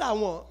what suit I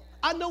want.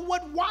 I know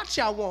what watch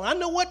I want. I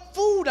know what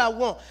food I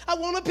want. I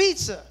want a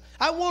pizza.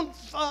 I want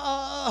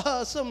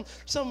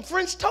some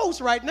French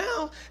toast right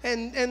now,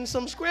 and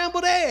some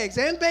scrambled eggs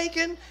and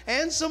bacon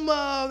and some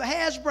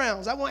hash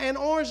browns. I want and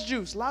orange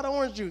juice, a lot of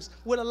orange juice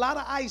with a lot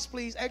of ice,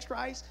 please. Extra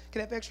ice.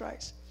 Can I have extra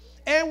ice?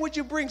 And would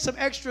you bring some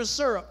extra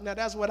syrup? Now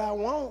that's what I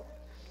want.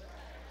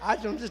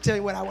 I'm just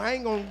telling you what I want. I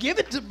ain't gonna give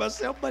it to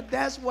myself, but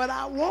that's what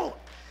I want.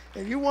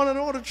 If you want to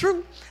know the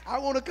truth, I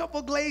want a couple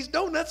glazed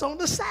donuts on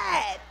the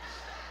side.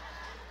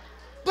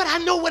 But I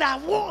know what I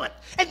want.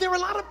 And there are a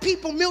lot of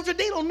people, Mildred,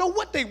 they don't know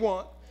what they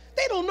want.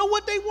 They don't know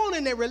what they want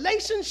in their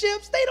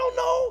relationships. They don't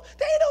know.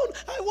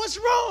 What's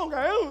wrong?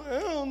 I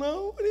don't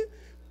know.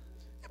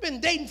 I've been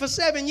dating for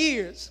 7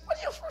 years.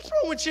 What's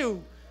wrong with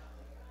you?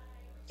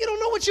 You don't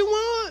know what you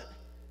want.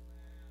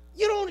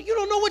 You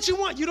don't know what you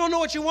want. You don't know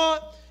what you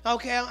want?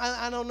 Okay,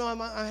 I don't know.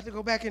 I have to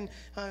go back and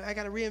I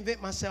got to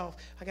reinvent myself.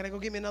 I got to go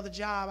get me another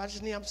job.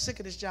 I'm sick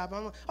of this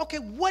job. Okay,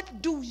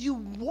 what do you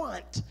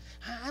want?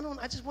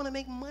 I just want to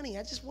make money.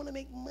 I just want to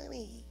make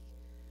money.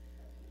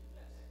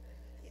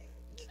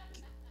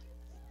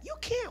 You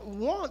can't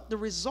want the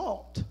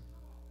result.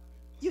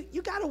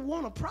 You got to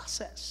want a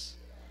process.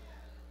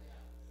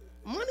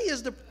 Money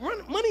is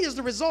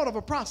the result of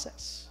a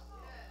process.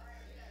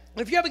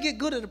 If you ever get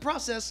good at the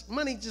process,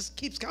 money just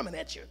keeps coming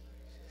at you.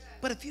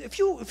 But if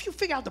you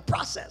figure out the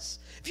process,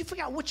 if you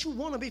figure out what you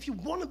want to be, if you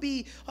want to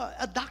be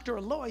a doctor, a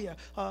lawyer,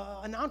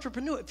 an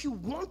entrepreneur, if you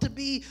want to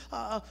be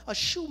a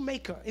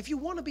shoemaker, if you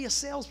want to be a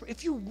salesperson,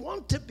 if you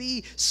want to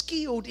be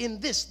skilled in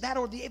this, that,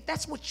 or if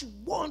that's what you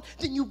want,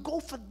 then you go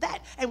for that.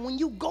 And when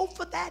you go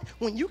for that,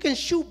 when you can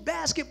shoot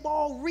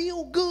basketball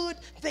real good,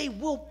 they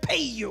will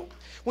pay you.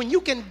 When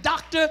you can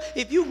doctor,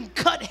 if you can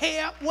cut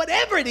hair,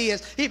 whatever it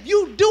is, if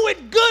you do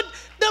it good,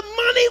 the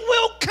money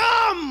will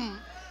come.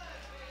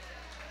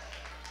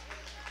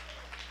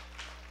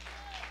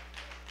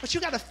 But you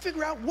got to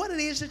figure out what it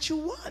is that you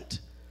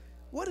want.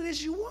 What it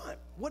is you want.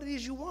 What it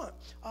is you want.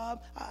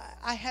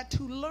 I had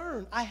to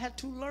learn. I had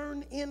to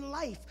learn in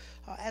life.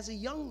 As a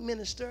young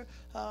minister,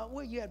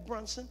 where you at,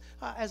 Brunson?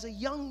 As a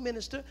young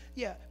minister,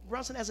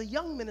 Brunson, as a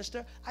young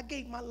minister, I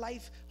gave my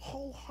life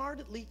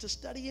wholeheartedly to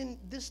studying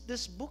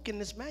this book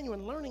and this manual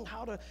and learning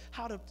how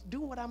to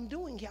do what I'm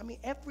doing here. I mean,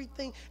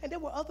 everything. And there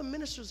were other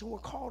ministers who were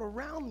called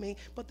around me,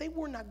 but they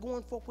were not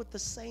going forth with the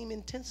same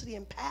intensity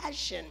and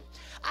passion.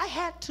 I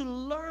had to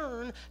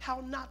learn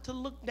how not to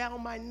look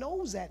down my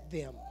nose at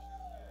them.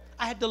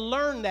 I had to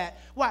learn that.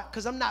 Why?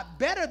 Because I'm not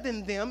better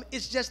than them.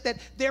 It's just that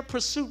their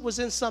pursuit was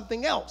in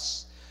something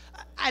else.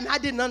 And I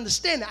didn't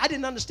understand that. I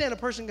didn't understand a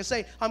person can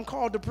say, I'm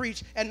called to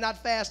preach and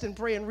not fast and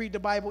pray and read the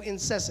Bible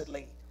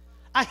incessantly.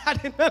 I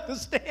didn't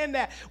understand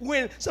that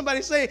when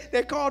somebody say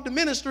they're called to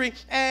ministry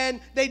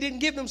and they didn't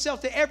give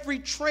themselves to every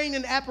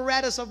training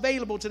apparatus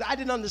available to them. I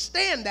didn't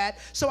understand that.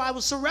 So I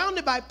was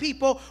surrounded by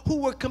people who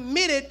were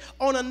committed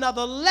on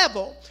another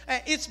level.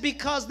 It's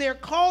because their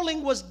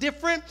calling was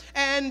different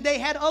and they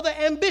had other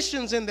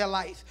ambitions in their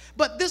life.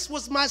 But this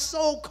was my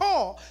sole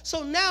call.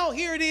 So now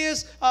here it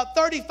is,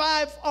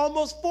 35,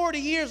 almost 40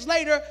 years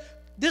later,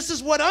 this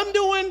is what I'm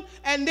doing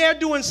and they're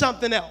doing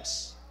something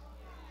else.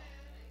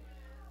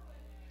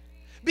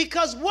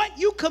 Because what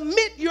you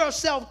commit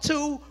yourself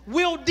to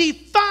will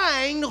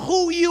define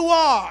who you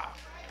are.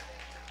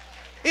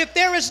 If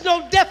there is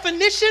no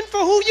definition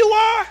for who you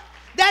are,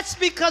 that's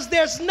because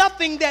there's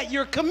nothing that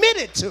you're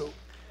committed to.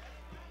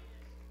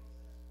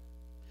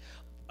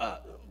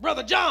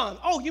 Brother John,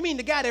 oh, you mean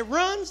the guy that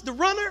runs, the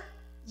runner?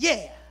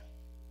 Yeah.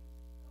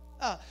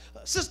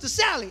 Sister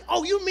Sally,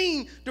 oh, you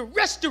mean the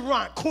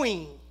restaurant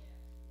queen?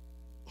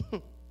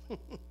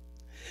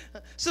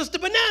 Sister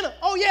Banana,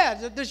 oh yeah,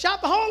 the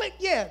shopaholic,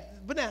 yeah,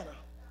 banana.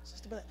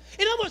 Sister Banana.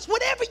 In other words,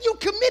 whatever you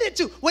committed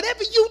to,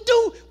 whatever you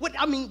do,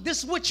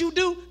 this is what you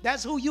do,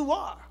 that's who you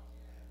are.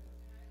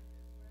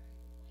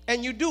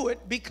 And you do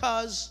it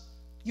because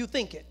you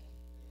think it.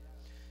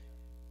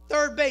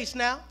 Third base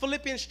now,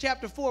 Philippians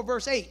chapter 4,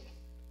 verse 8.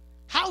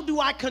 How do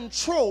I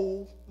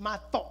control my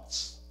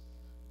thoughts?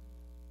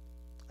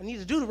 I need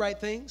to do the right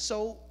thing,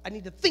 so I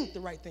need to think the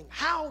right thing.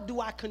 How do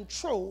I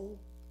control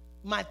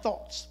my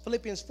thoughts?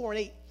 Philippians 4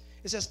 and 8.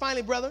 It says,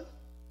 finally, brethren,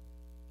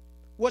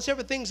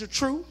 whatsoever things are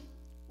true,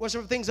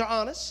 whatsoever things are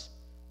honest,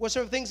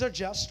 whatsoever things are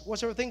just,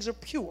 whatsoever things are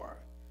pure,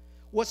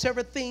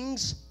 whatsoever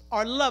things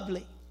are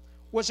lovely,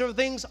 whatsoever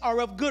things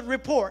are of good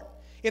report,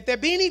 if there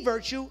be any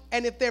virtue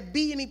and if there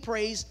be any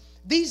praise,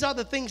 these are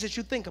the things that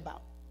you think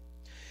about.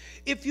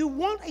 If you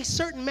want a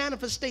certain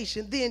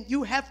manifestation, then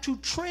you have to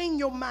train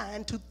your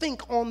mind to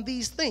think on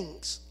these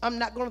things. I'm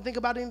not going to think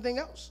about anything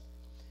else.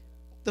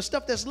 The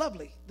stuff that's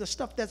lovely, the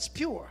stuff that's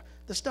pure,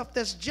 the stuff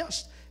that's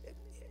just.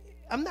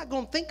 I'm not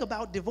going to think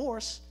about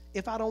divorce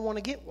if I don't want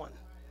to get one.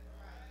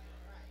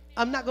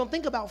 I'm not going to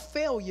think about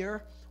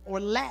failure or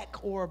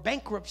lack or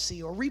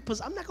bankruptcy or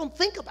repossession. I'm not going to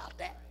think about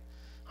that.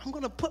 I'm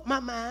going to put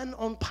my mind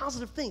on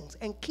positive things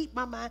and keep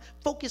my mind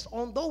focused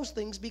on those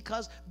things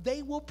because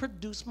they will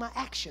produce my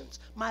actions.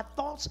 My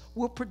thoughts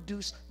will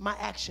produce my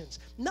actions.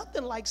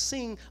 Nothing like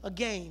seeing a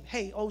game.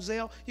 Hey,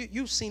 Ozell,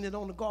 you've seen it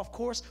on the golf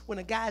course when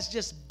a guy's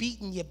just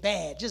beating you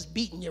bad, just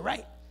beating you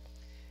right.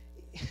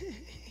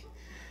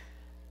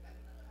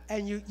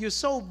 And you're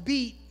so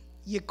beat,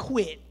 you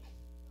quit.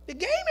 The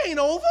game ain't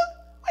over.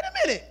 Wait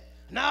a minute.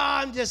 No,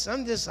 I'm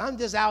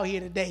just out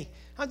here today.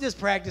 I'm just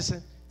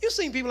practicing. You've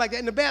seen people like that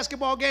in the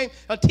basketball game.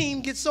 A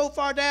team gets so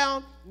far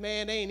down,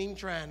 man, they ain't even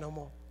trying no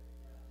more.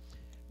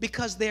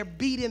 Because they're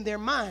beat in their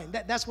mind.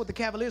 That's what the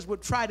Cavaliers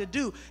would try to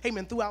do,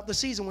 amen, throughout the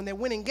season. When they're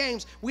winning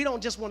games, we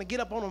don't just want to get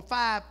up on them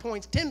 5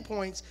 points, 10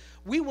 points.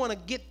 We want to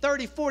get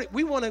 30, 40.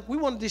 We want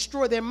to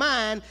destroy their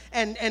mind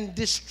and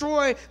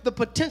destroy the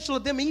potential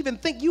of them. Even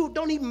think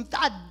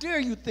I dare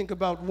you think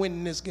about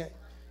winning this game.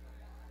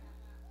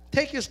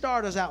 Take your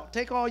starters out.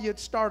 Take all your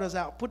starters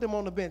out. Put them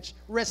on the bench.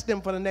 Rest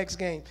them for the next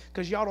game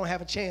because y'all don't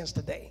have a chance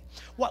today.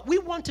 What we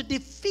want to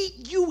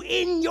defeat you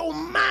in your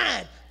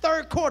mind.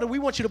 Third quarter, we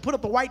want you to put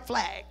up a white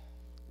flag.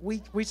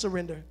 We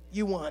surrender.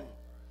 You won.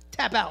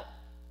 Tap out.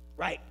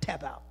 Right,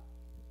 tap out.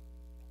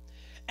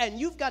 And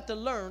you've got to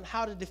learn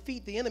how to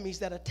defeat the enemies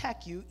that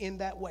attack you in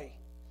that way.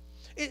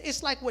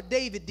 It's like what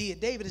David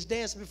did. David is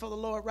dancing before the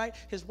Lord, right?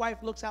 His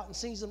wife looks out and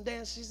sees him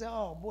dance. She said,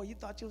 oh, boy, you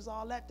thought you was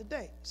all that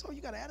today. So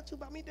you got an attitude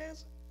about me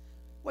dancing?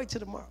 Wait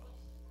till tomorrow.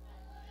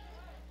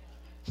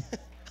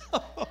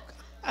 Oh,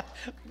 God.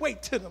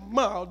 Wait till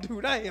tomorrow,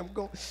 dude. I'm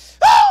going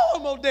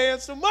to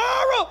dance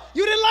tomorrow.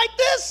 You didn't like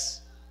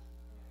this?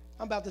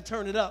 I'm about to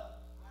turn it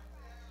up.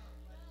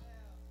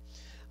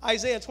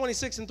 Isaiah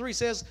 26:3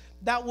 says,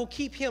 thou will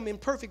keep him in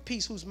perfect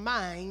peace whose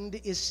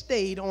mind is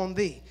stayed on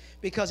thee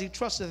because he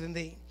trusteth in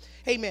thee.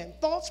 Amen.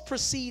 Thoughts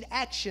precede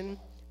action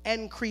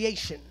and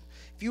creation.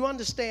 If you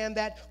understand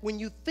that when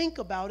you think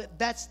about it,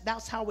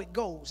 that's how it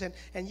goes.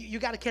 And you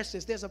got to catch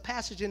this. There's a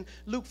passage in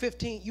Luke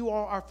 15. You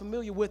all are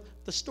familiar with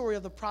the story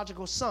of the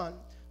prodigal son.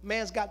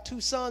 Man's got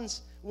 2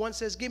 sons. One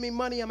says, give me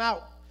money, I'm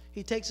out.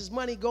 He takes his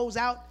money, goes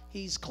out.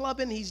 He's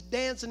clubbing, he's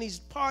dancing, he's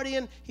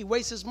partying. He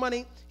wastes his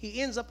money. He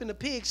ends up in the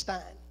pigsty.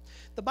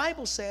 The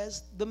Bible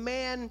says the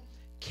man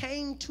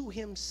came to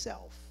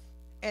himself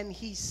and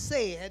he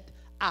said,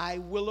 I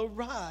will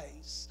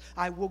arise.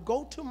 I will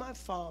go to my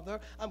father.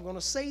 I'm going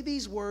to say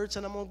these words,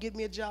 and I'm going to get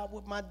me a job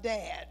with my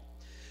dad.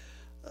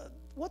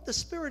 What the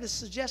Spirit is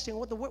suggesting,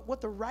 what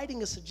the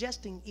writing is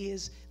suggesting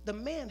is the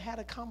man had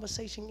a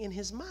conversation in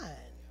his mind.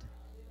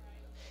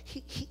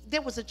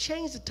 There was a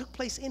change that took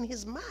place in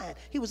his mind.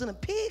 He was in a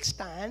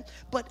pigsty,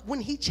 but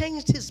when he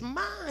changed his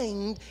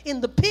mind in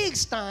the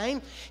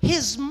pigsty,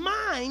 his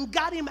mind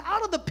got him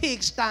out of the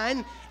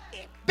pigsty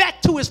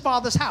back to his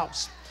father's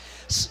house.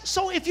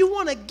 So if you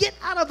want to get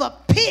out of a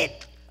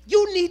pit,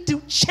 you need to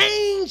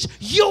change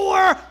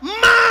your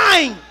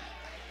mind.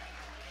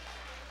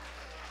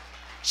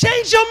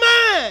 Change your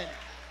mind.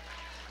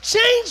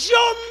 Change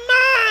your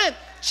mind.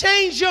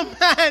 Change your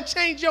mind.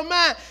 Change your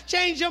mind.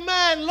 Change your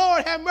mind.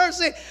 Lord have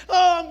mercy.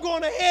 Oh, I'm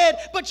going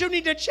ahead. But you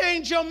need to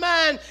change your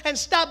mind and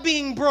stop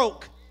being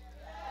broke.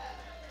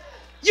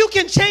 You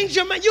can change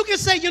your mind. You can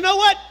say, you know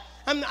what?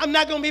 I'm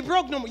not going to be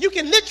broke no more. You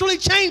can literally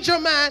change your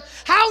mind.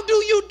 How do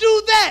you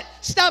do that?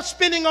 Stop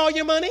spending all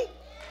your money.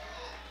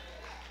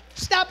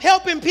 Stop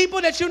helping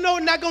people that you know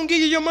are not going to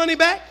give you your money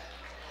back.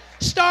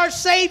 Start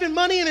saving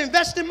money and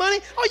investing money.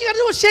 All you got to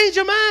do is change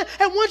your mind.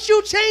 And once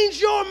you change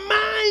your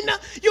mind,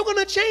 you're going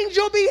to change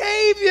your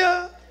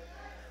behavior.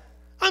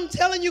 I'm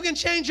telling you, you can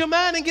change your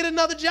mind and get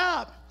another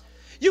job.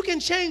 You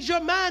can change your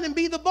mind and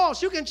be the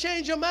boss. You can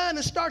change your mind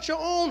and start your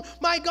own,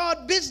 my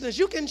God, business.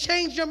 You can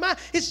change your mind.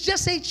 It's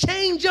just a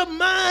change of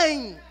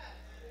mind.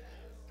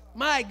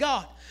 My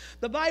God.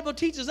 The Bible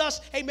teaches us,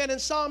 amen, in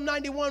Psalm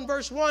 91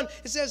 verse 1,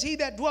 it says, he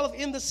that dwelleth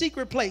in the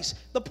secret place.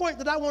 The point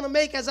that I want to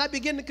make as I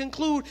begin to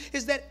conclude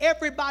is that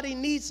everybody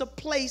needs a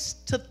place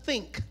to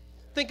think.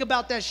 Think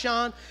about that,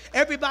 Sean.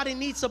 Everybody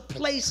needs a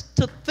place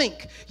to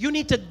think. You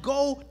need to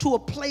go to a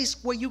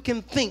place where you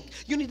can think.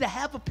 You need to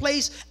have a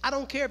place, I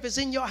don't care if it's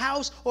in your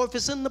house or if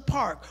it's in the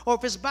park or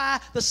if it's by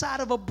the side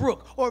of a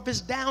brook or if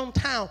it's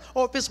downtown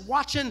or if it's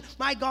watching,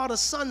 my God, a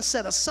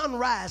sunset, a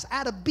sunrise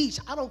at a beach.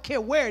 I don't care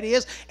where it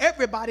is.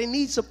 Everybody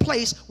needs a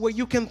place where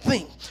you can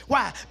think.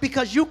 Why?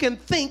 Because you can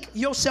think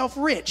yourself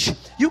rich.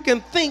 You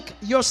can think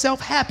yourself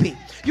happy.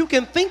 You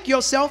can think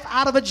yourself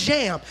out of a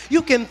jam.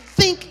 You can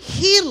think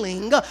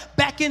healing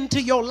back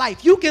into your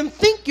life. You can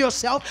think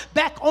yourself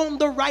back on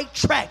the right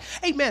track.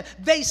 Amen.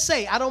 They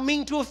say, I don't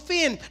mean to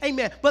offend,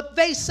 amen, but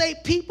they say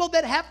people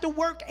that have to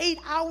work 8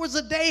 hours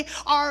a day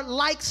are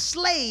like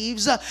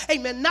slaves,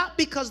 amen, not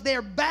because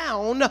they're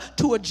bound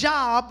to a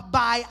job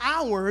by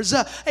hours,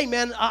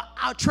 amen,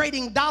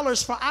 trading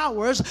dollars for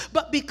hours,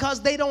 but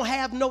because they don't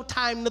have no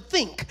time to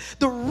think.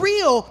 The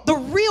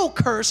real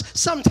curse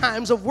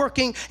sometimes of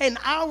working an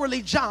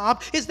hourly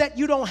job is that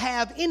you don't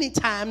have any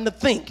time to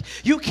think.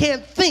 You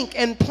can't think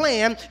and plan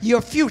plan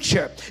your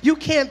future. You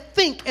can't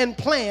think and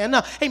plan,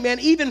 amen,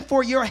 even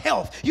for your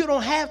health. You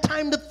don't have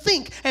time to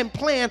think and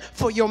plan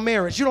for your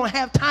marriage. You don't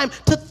have time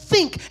to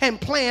think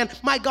and plan,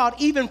 my God,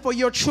 even for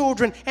your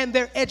children and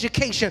their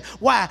education.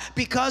 Why?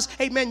 Because,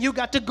 amen, you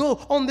got to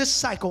go on this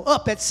cycle,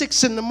 up at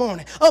 6 in the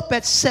morning, up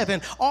at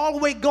 7, all the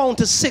way gone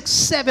to 6,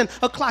 7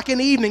 o'clock in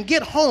the evening.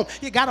 Get home.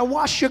 You got to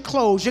wash your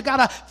clothes. You got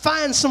to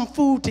find some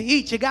food to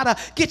eat. You got to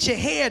get your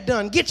hair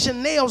done, get your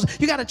nails.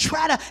 You got to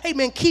try to,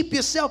 amen, keep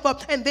yourself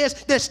up. And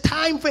there's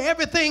time for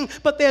everything,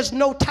 but there's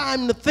no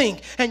time to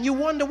think. And you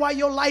wonder why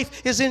your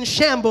life is in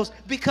shambles,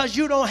 because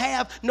you don't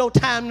have no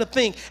time to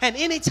think. And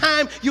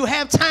anytime you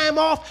have time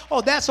off,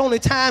 oh, that's only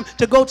time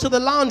to go to the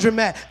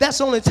laundromat. That's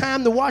only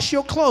time to wash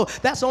your clothes.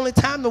 That's only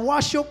time to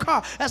wash your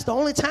car. That's the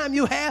only time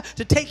you have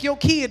to take your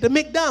kid to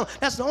McDonald's.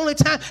 That's the only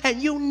time.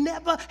 And you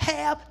never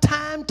have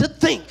time to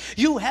think.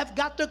 You have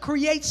got to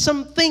create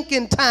some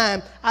thinking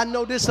time. I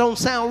know this don't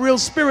sound real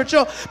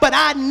spiritual, but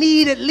I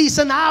need at least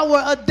an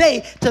hour a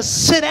day to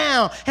sit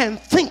down and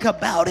think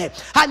about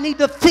it. I need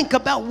to think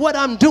about what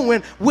I'm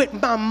doing with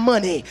my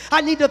money.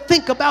 I need to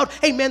think about,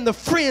 amen, the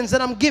friends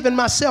that I'm giving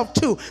myself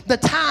to, the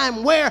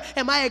time, where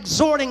am I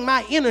exhorting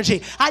my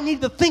energy. I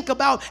need to think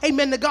about,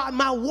 amen, to God,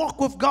 my walk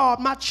with God,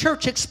 my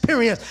church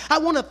experience. I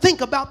want to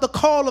think about the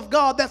call of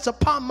God that's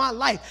upon my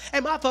life.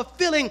 Am I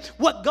fulfilling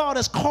what God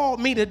has called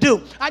me to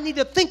do? I need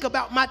to think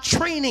about my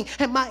training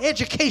and my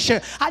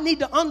education. I need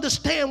to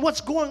understand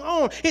what's going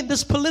on in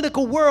this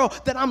political world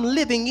that I'm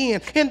living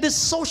in this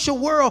social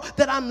world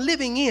that I'm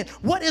living in.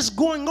 What is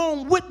going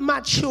on with my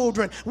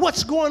children?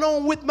 What's going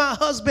on with my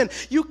husband?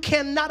 You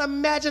cannot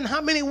imagine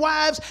how many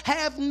wives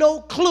have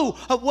no clue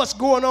of what's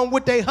going on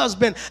with their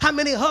husband. How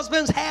many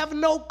husbands have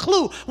no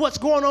clue what's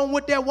going on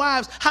with their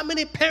wives. How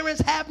many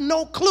parents have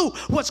no clue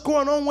what's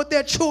going on with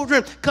their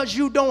children, because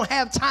you don't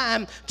have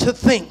time to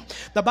think.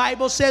 The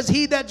Bible says,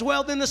 he that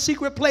dwelleth in the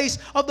secret place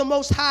of the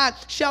Most High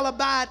shall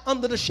abide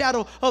under the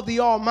shadow of the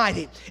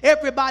Almighty.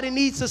 Everybody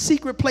needs a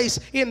secret place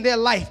in their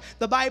life.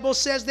 The Bible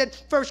says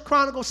that 1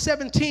 Chronicles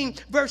 17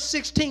 verse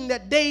 16,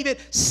 that David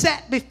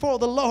sat before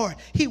the Lord.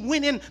 He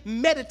went and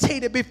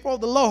meditated before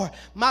the Lord.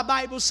 My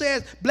Bible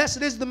says,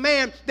 blessed is the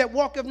man that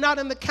walketh not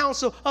in the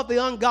counsel of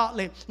the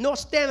ungodly, nor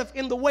standeth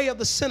in the way of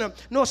the sinner,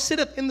 nor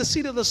sitteth in the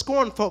seat of the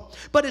scornful,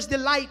 but his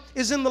delight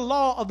is in the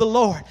law of the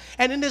Lord,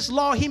 and in this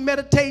law he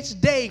meditates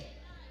day.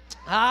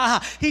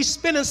 He's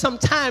spending some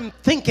time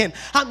thinking.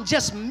 I'm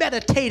just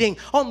meditating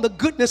on the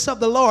goodness of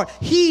the Lord.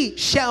 He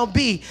shall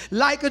be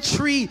like a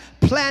tree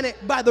planted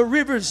by the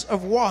rivers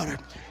of water.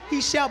 He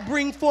shall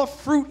bring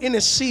forth fruit in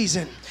his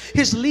season.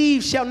 His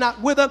leaves shall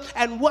not wither,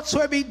 and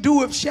whatsoever he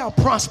doeth shall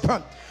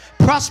prosper.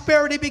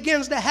 Prosperity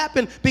begins to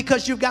happen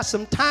because you've got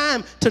some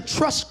time to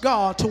trust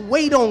God, to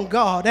wait on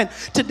God, and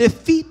to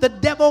defeat the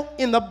devil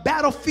in the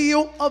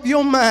battlefield of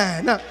your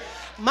mind.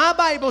 My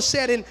Bible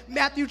said in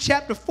Matthew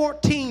chapter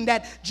 14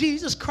 that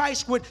Jesus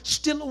Christ would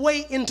steal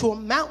away into a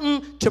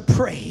mountain to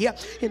pray.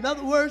 In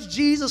other words,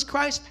 Jesus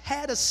Christ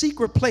had a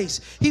secret place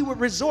he would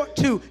resort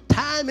to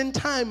time and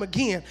time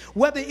again.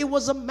 Whether it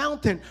was a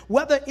mountain,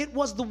 whether it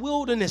was the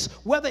wilderness,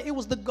 whether it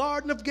was the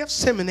Garden of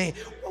Gethsemane.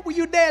 What were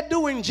you there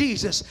doing,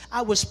 Jesus?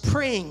 I was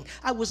praying.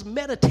 I was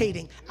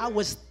meditating. I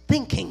was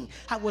thinking.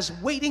 I was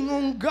waiting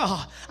on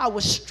God. I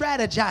was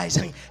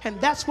strategizing. And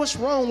that's what's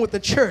wrong with the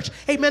church.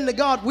 Amen to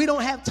God. We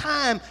don't have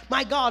time,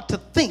 my God, to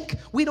think.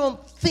 We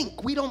don't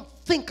think. We don't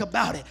think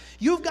about it.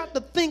 You've got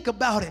to think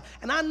about it.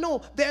 And I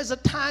know there's a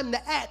time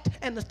to act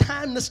and a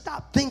time to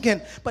stop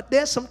thinking, but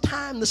there's some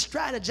time to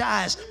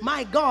strategize.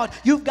 My God,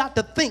 you've got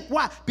to think.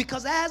 Why?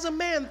 Because as a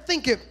man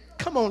thinketh,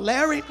 come on,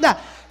 Larry. Nah,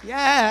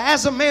 yeah,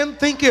 as a man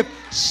thinketh,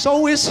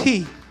 so is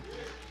he.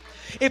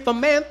 If a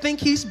man think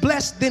he's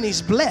blessed, then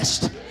he's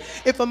blessed.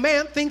 If a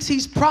man thinks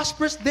he's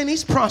prosperous, then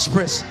he's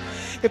prosperous.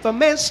 If a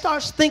man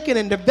starts thinking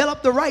and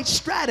develop the right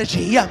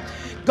strategy,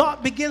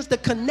 God begins to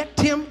connect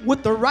him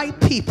with the right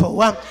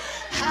people.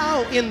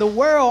 How in the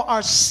world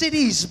are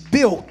cities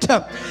built?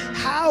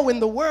 How in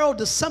the world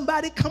does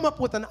somebody come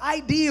up with an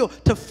idea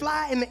to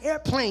fly in the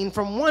airplane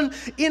from one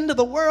end of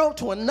the world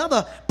to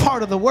another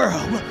part of the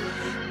world?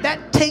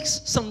 That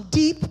takes some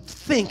deep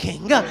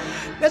thinking.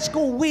 Let's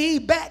go way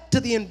back to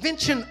the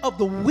invention of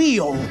the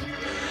wheel.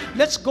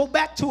 Let's go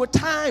back to a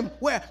time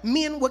where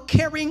men were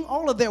carrying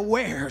all of their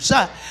wares.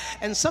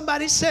 And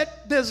somebody said,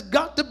 there's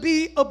got to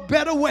be a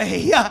better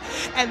way.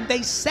 And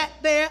they sat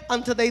there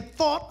until they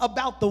thought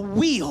about the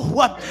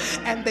wheel.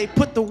 And they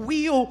put the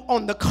wheel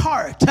on the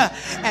cart.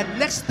 And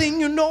next thing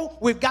you know,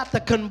 we've got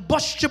the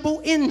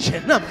combustible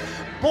engine.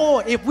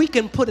 Boy, if we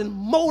can put a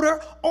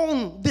motor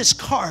on this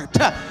cart,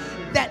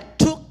 that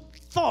took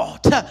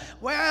thought.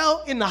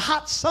 Well, in the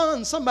hot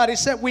sun, somebody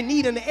said we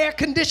need an air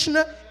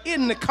conditioner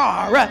in the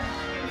car.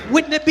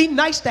 Wouldn't it be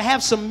nice to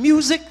have some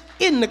music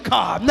in the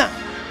car? Now,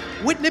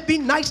 wouldn't it be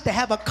nice to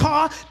have a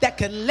car that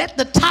could let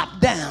the top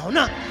down?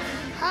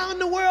 How in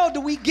the world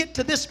do we get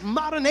to this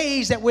modern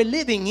age that we're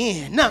living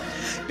in?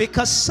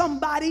 Because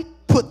somebody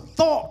put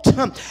thought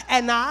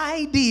and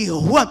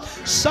ideal,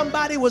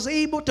 somebody was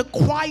able to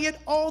quiet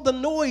all the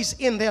noise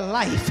in their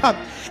life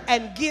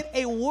and get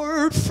a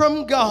word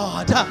from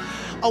God,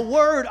 a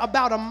word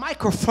about a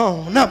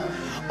microphone,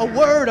 a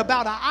word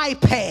about an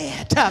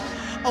iPad,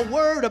 a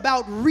word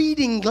about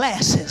reading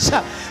glasses,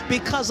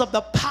 because of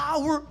the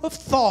power of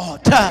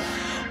thought.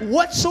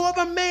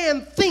 Whatsoever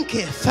man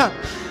thinketh,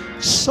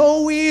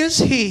 so is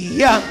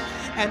he.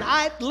 And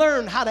I've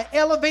learned how to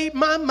elevate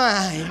my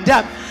mind,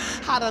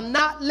 how to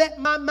not let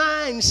my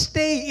mind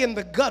stay in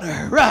the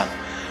gutter.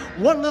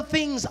 One of the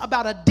things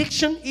about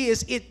addiction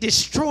is it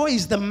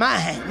destroys the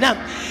mind.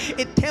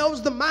 It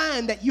tells the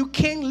mind that you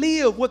can't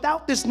live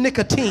without this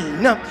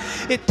nicotine.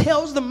 It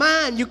tells the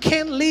mind you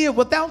can't live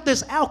without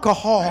this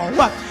alcohol.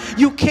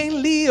 You can't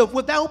live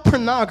without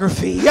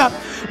pornography.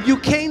 You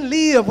can't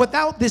live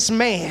without this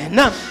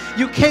man.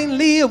 You can't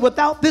live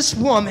without this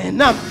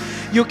woman.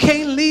 You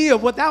can't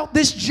live without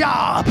this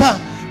job.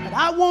 But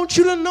I want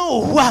you to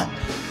know,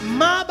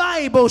 my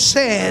Bible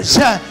says,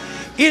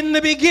 in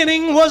the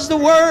beginning was the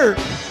Word,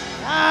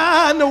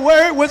 and the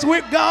Word was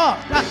with God.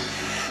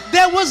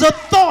 There was a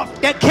thought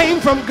that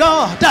came from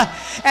God,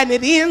 and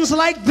it ends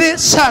like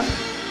this.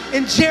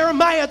 In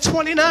Jeremiah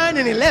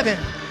 29:11,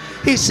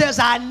 he says,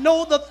 I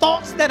know the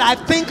thoughts that I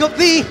think of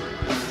thee.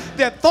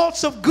 They're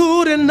thoughts of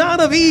good and not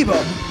of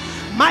evil.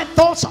 My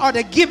thoughts are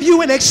to give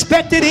you an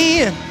expected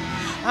end.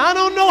 I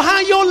don't know how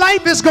your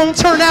life is going to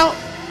turn out,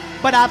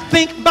 but I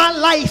think my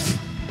life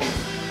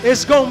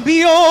is going to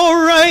be all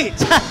right.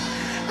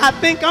 I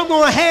think I'm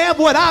going to have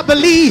what I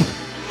believe.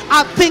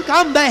 I think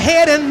I'm the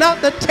head and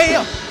not the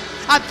tail.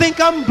 I think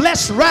I'm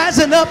blessed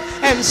rising up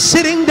and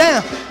sitting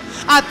down.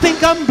 I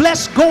think I'm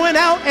blessed going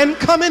out and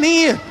coming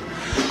in.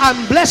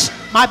 I'm blessed,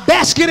 my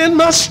basket in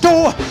my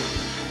store.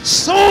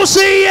 So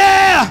say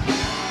yeah.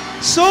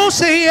 So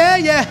say yeah,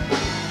 yeah.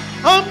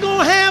 I'm going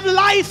to have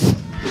life,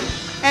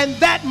 and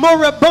that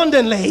more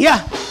abundantly.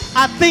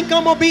 I think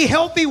I'm going to be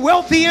healthy,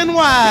 wealthy, and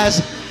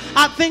wise.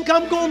 I think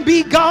I'm going to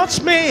be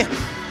God's man.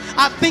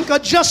 I think a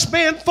just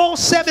man falls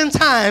 7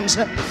 times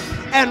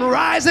and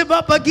rises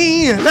up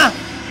again.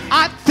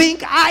 I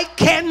think I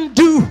can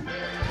do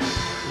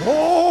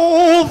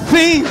all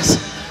things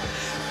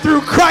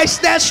through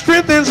Christ that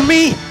strengthens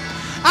me.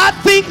 I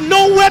think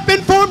no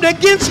weapon formed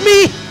against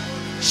me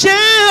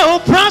shall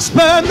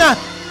prosper.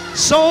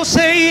 So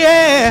say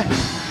yeah.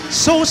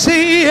 So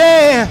say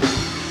yeah.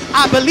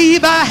 I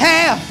believe I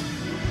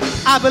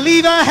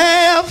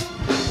have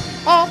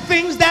all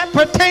things that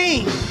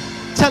pertain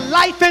to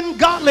life and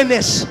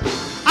godliness.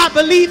 I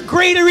believe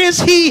greater is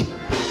he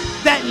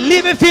that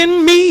liveth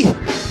in me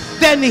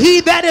than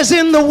he that is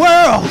in the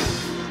world.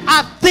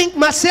 I think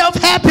myself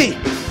happy.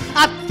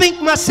 I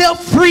think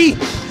myself free.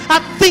 I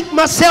think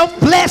myself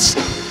blessed.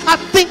 I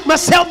think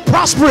myself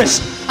prosperous.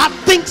 I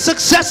think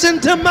success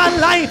into my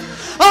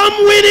life.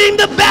 I'm winning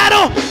the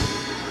battle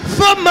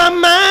for my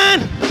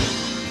mind.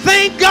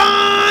 Thank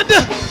God,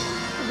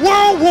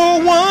 World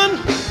War I.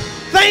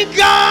 Thank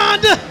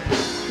God,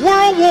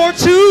 World War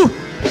II.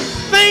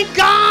 Thank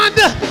God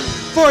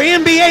for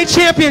NBA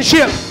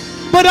championship.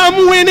 But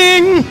I'm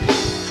winning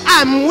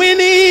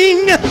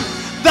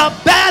the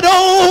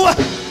battle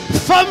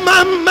for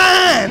my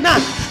mind.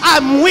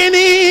 I'm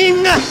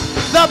winning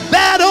the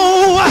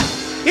battle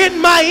in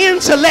my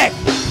intellect,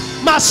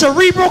 my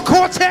cerebral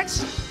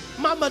cortex,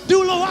 my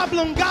medulla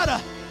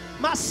oblongata,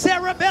 my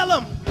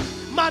cerebellum,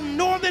 my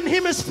northern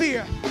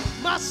hemisphere,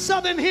 my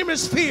southern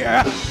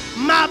hemisphere,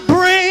 my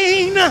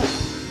brain.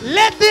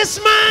 Let this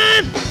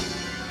mind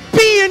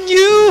be in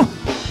you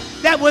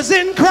that was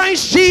in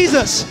Christ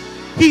Jesus.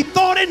 He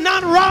thought it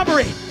not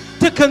robbery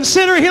to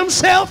consider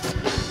himself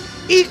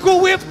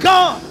equal with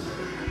God.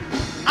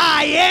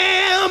 I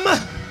am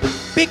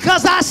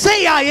because I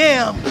say I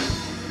am.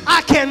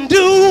 I can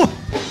do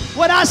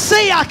what I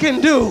say I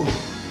can do.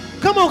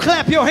 Come on,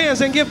 clap your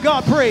hands and give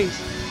God praise.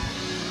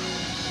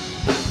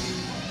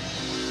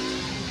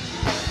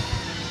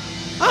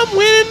 I'm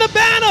winning the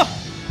battle.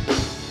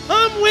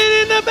 I'm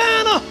winning the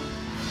battle.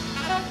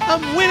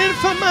 I'm winning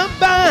for my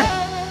mind.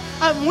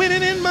 I'm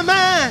winning in my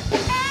mind.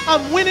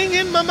 I'm winning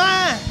in my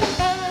mind.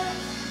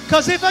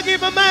 Because if I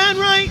get my mind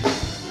right,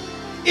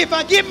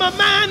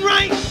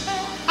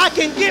 I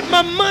can get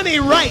my money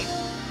right.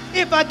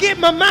 If I get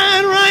my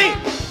mind right,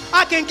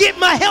 I can get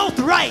my health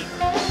right.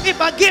 If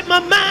I get my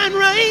mind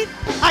right,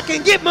 I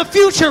can get my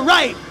future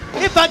right.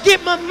 If I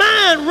get my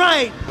mind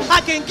right,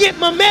 I can get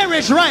my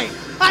marriage right.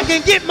 I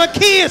can get my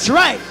kids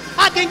right.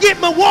 I can get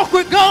my walk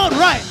with God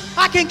right.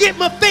 I can get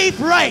my faith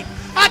right.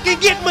 I can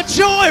get my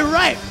joy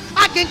right.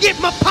 I can get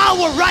my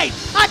power right.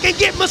 I can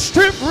get my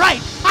strength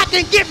right. I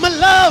can get my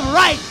love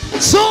right.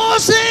 So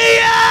say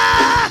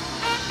yeah.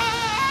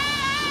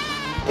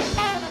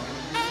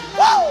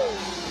 Woo!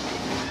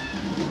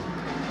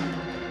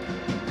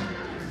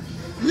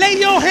 Lay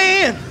your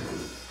hand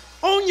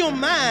on your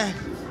mind.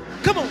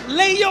 Come on,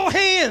 lay your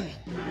hand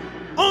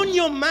on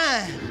your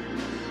mind.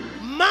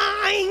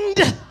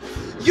 Mind,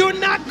 you're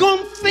not going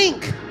to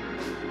think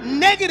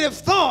negative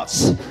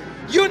thoughts.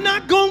 You're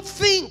not going to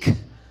think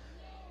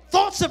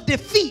thoughts of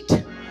defeat.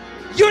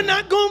 You're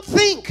not going to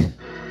think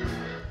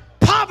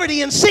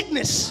poverty and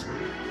sickness.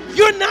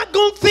 You're not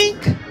going to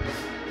think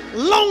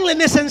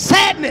loneliness and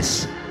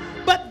sadness.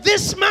 But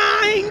this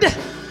mind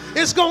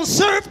is going to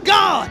serve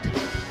God.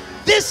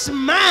 This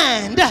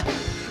mind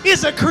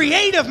is a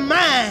creative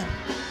mind.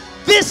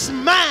 This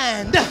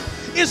mind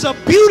is a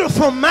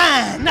beautiful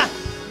mind.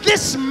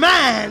 This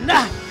mind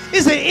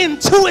is an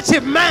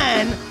intuitive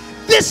mind.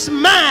 This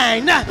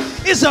mind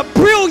is a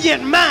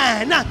brilliant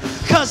mind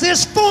because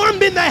it's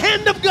formed in the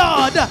hand of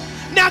God.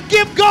 Now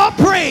give God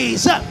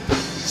praise.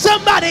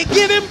 Somebody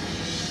give him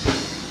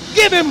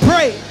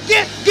praise.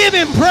 Give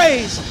him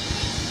praise.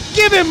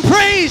 Give him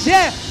praise.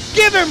 Yeah.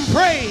 Give him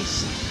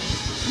praise.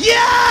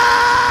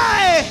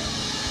 Yeah.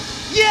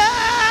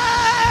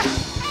 Yeah.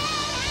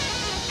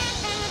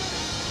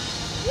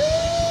 Woo.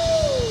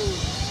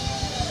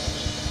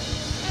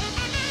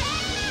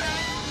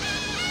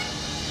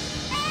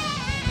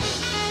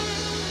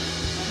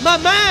 My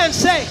mind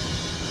say,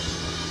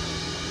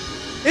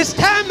 it's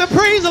time to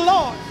praise the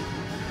Lord.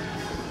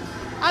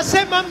 I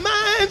said, my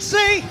mind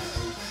say,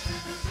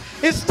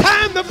 it's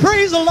time to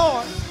praise the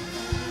Lord.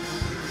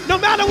 No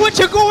matter what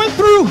you're going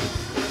through,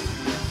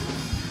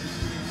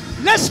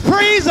 let's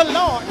praise the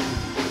Lord.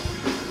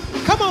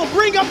 Come on,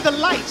 bring up the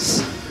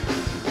lights.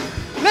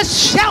 Let's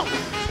shout.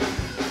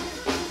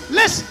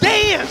 Let's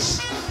dance.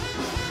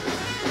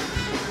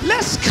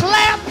 Let's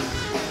clap.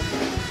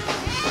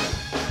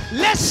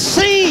 Let's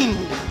sing.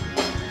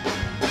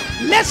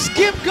 Let's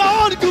give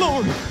God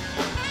glory.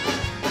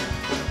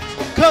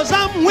 Because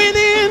I'm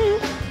winning.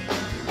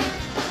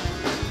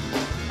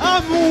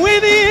 I'm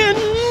winning.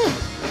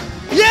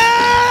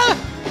 Yeah,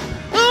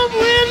 I'm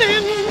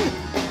winning.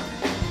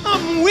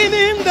 I'm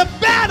winning the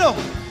battle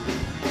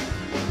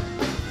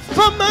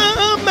for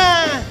my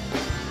mind.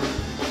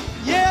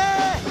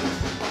 Yeah.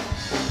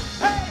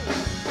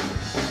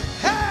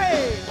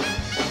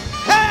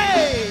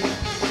 Hey.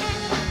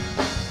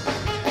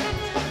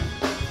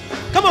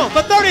 Come on,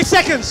 for 30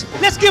 seconds.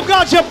 Let's give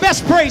God your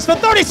best praise for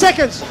 30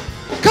 seconds.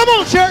 Come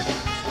on, church.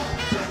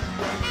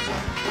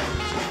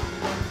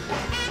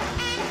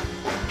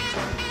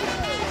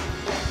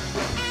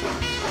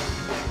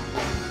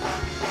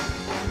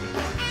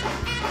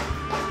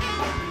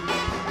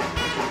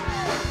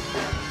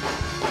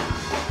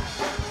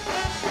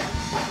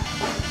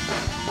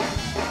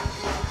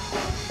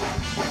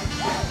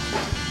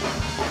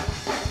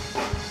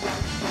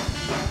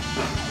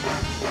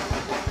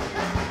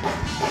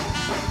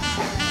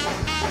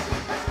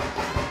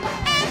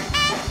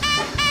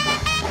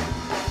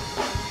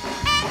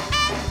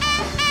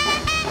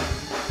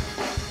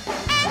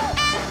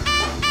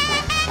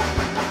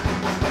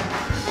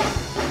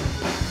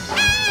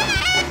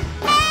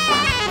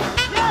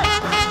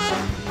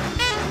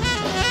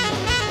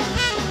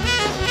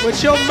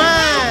 With your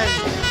mind,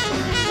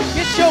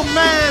 get your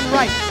mind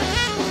right.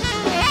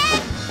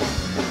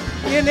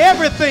 In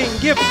everything,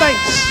 give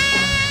thanks.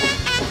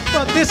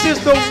 For this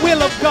is the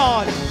will of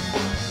God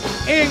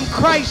in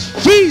Christ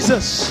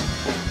Jesus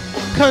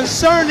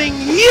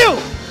concerning you.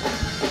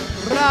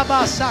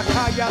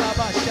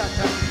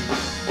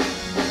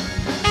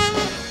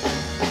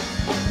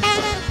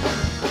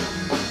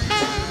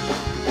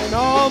 And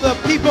all the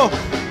people,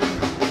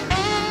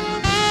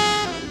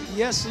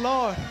 yes,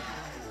 Lord.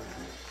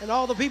 And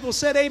all the people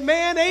said,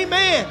 amen,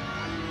 amen.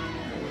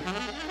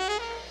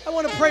 I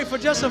want to pray for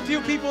just a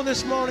few people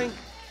this morning.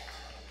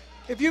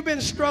 If you've been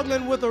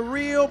struggling with a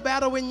real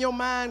battle in your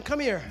mind, come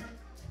here.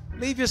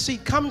 Leave your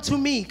seat. Come to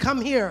me.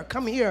 Come here.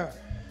 Come here.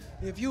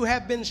 If you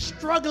have been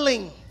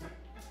struggling,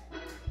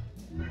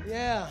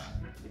 yeah,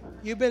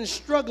 you've been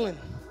struggling.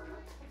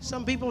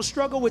 Some people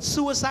struggle with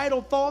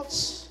suicidal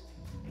thoughts.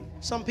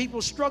 Some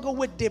people struggle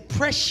with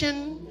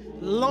depression,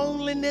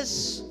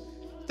 loneliness,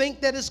 think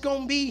that it's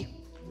going to be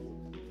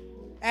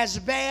as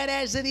bad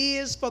as it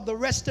is for the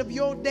rest of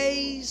your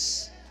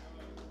days.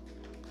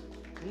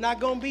 Not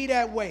going to be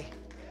that way.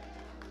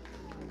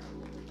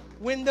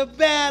 Win the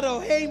battle.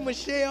 Hey,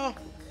 Michelle.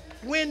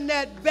 Win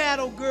that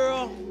battle,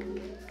 girl,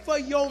 for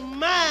your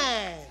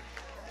mind.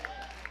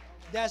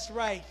 That's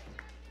right.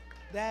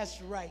 That's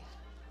right.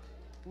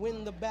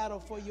 Win the battle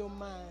for your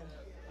mind.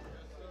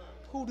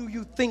 Who do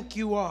you think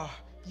you are?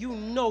 You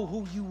know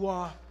who you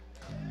are.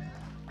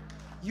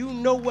 You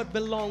know what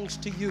belongs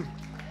to you.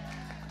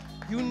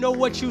 You know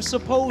what you're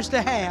supposed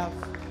to have.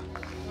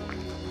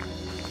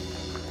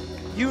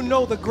 You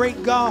know the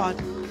great God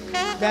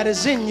that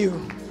is in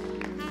you.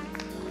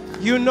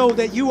 You know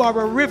that you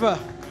are a river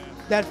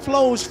that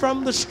flows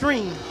from the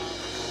stream.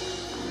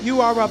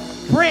 You are a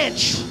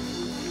branch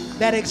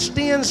that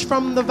extends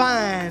from the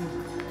vine.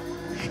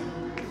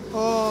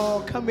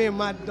 Oh, come here,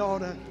 my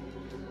daughter.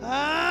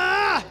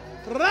 Ah,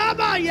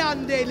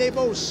 Rabayande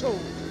Leboso.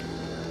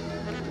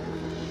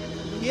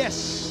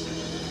 Yes.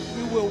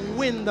 You will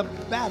win the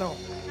battle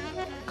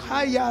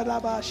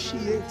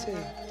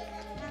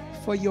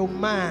for your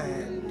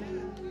mind.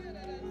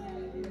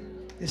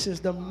 This is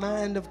the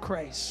mind of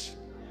Christ.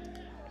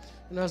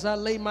 And as I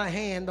lay my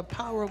hand, the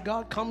power of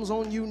God comes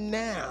on you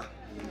now.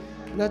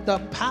 Let the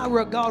power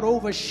of God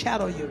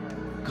overshadow you.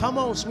 Come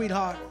on,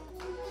 sweetheart.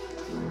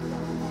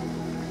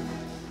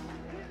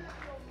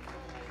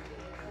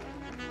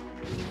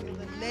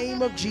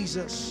 name of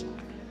Jesus.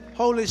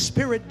 Holy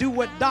Spirit, do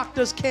what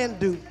doctors can't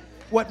do,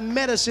 what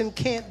medicine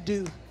can't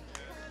do,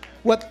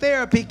 what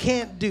therapy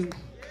can't do.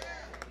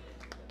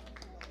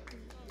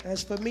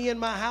 As for me and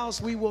my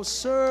house, we will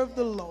serve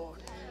the Lord.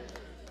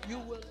 You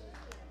will.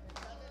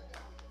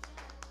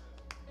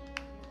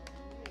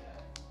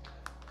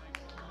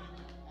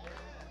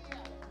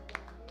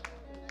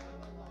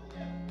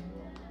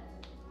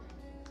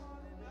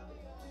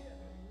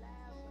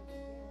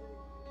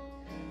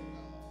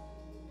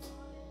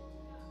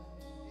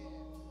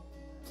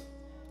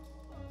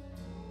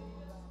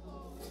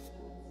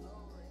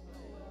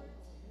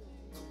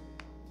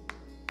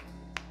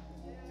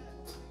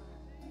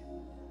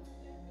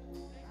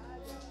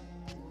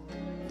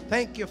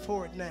 Thank you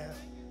for it now.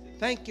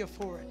 Thank you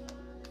for it.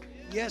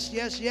 Yes,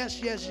 yes,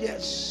 yes, yes,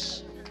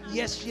 yes.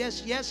 Yes,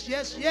 yes, yes,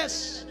 yes,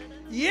 yes.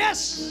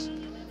 Yes.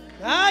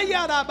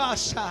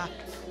 Ayarabasa.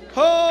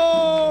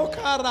 Oh,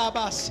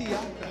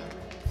 Karabasia.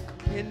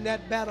 In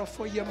that battle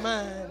for your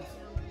mind.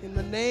 In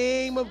the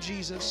name of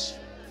Jesus.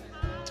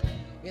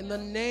 In the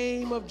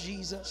name of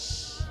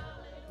Jesus.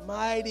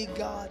 Mighty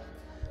God.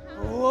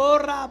 Oh,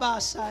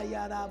 Rabasa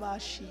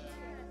Yarabashi.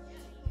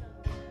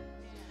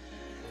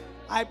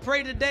 I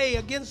pray today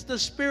against the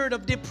spirit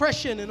of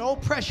depression and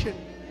oppression.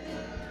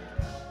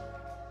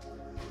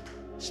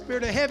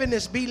 Spirit of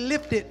heaviness, be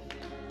lifted.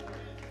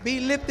 Be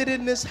lifted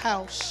in this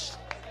house.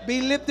 Be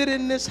lifted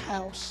in this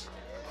house.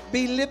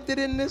 Be lifted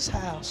in this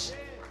house.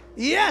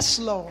 Yes,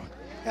 Lord.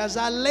 As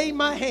I lay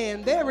my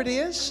hand, there it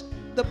is.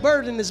 The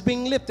burden is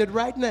being lifted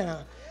right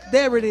now.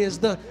 There it is.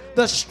 The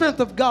strength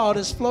of God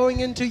is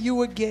flowing into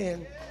you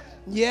again.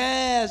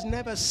 Yes,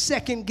 never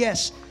second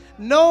guess.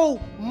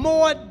 No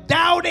more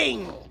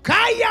doubting.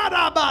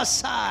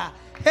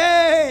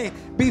 Hey,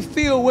 be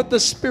filled with the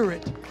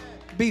Spirit.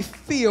 Be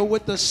filled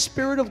with the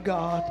Spirit of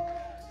God.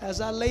 As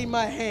I lay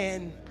my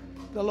hand,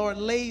 the Lord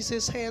lays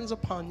his hands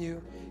upon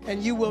you,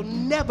 and you will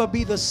never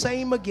be the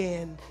same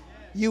again.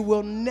 You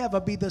will never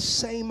be the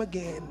same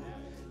again.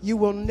 You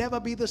will never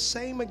be the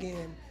same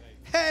again.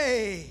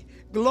 Hey,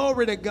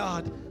 glory to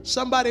God.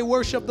 Somebody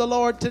worship the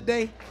Lord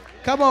today.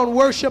 Come on,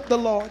 worship the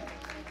Lord.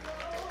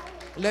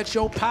 Let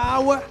your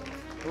power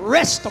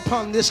rest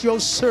upon this your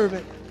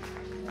servant.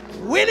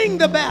 Winning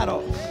the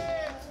battle.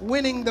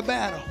 Winning the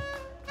battle.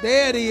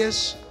 There it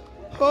is.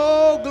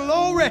 Oh,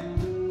 glory.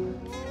 Almighty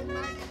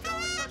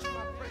God, touch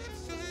my precious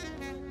sister.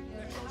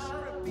 Let your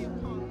strength be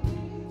upon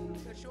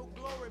her. Let your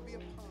glory be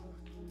upon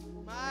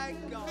her. My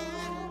God.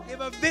 Give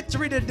her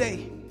victory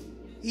today.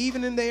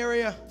 Even in the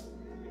area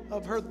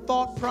of her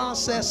thought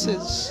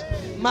processes.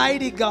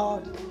 Mighty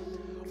God.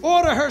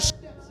 Order her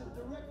steps and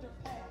direct her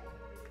path.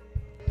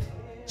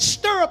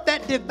 Stir up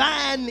that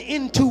divine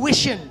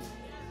intuition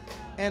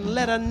and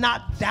let her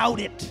not doubt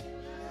it.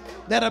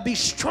 Let her be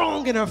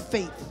strong in her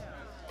faith.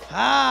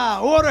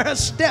 Order her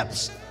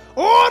steps.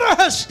 Order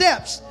her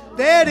steps.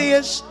 There it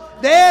is.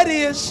 There it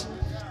is.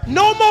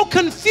 No more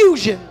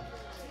confusion.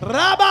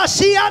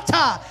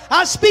 Rabasiata.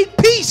 I speak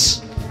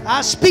peace.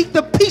 I speak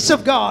the peace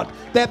of God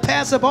that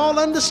passeth all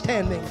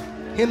understanding.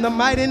 In the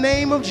mighty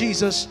name of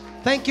Jesus.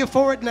 Thank you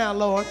for it now,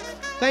 Lord.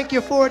 Thank you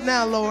for it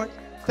now, Lord.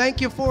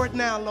 Thank you for it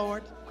now,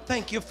 Lord.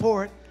 Thank you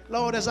for it.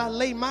 Lord, as I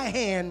lay my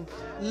hand,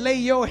 lay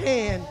your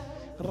hand.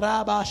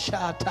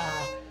 Rabashata.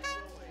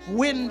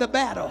 Win the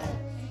battle.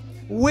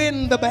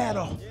 Win the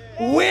battle.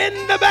 Win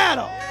the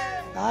battle.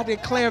 I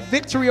declare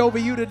victory over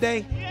you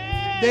today.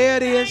 There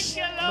it is.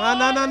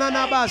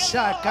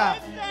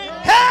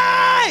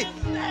 Hey!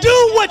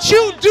 Do what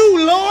you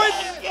do, Lord.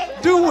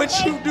 Do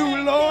what you do,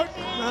 Lord.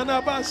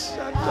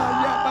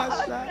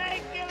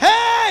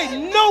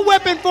 Hey! No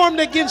weapon formed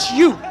against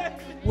you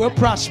will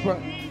prosper.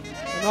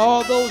 And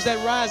all those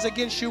that rise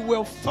against you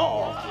will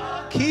fall.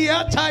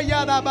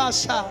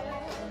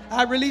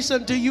 I release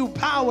unto you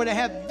power to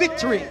have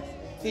victory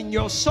in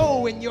your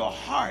soul, in your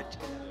heart,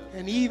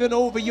 and even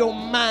over your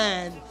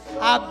mind.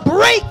 I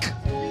break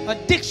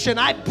addiction.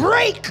 I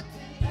break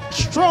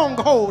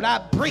stronghold. I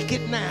break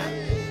it now.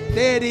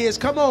 There it is.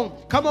 Come on.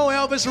 Come on,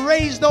 Elvis.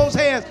 Raise those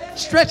hands.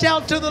 Stretch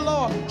out to the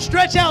Lord.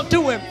 Stretch out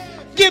to him.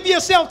 Give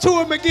yourself to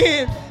him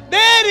again.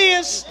 There it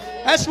is.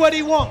 That's what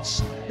he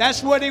wants.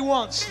 That's what he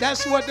wants.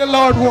 That's what the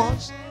Lord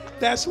wants.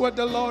 That's what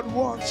the Lord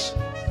wants.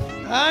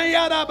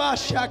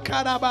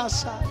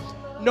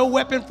 No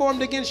weapon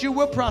formed against you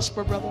will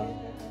prosper, brother.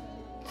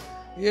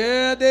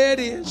 Yeah, there it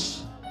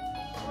is.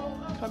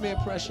 Come here,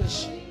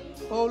 precious.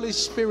 Holy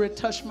Spirit,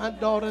 touch my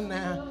daughter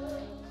now.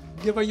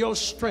 Give her your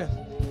strength.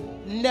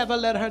 Never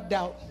let her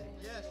doubt.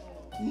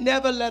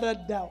 Never let her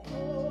doubt.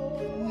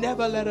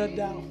 Never let her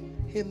doubt.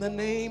 In the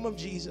name of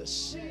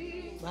Jesus.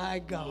 My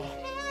God.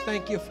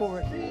 Thank you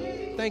for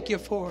it. Thank you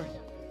for it.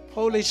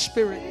 Holy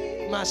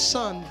Spirit, my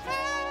son,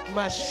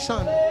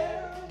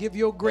 give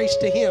your grace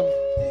to him.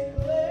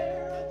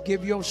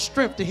 Give your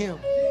strength to him.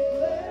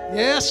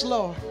 Yes,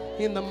 Lord.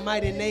 In the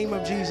mighty name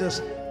of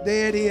Jesus.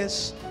 There it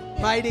is.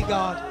 Mighty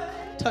God,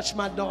 touch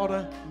my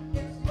daughter.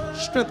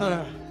 Strengthen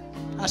her.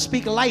 I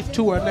speak life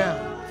to her now.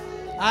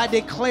 I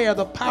declare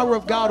the power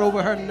of God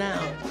over her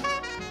now.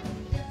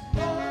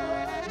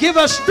 Give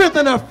us strength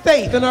in our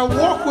faith and our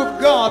walk with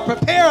God.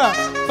 Prepare us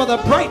for the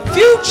bright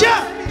future.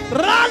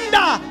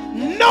 Randa,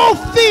 no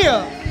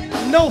fear,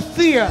 no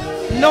fear,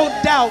 no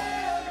doubt,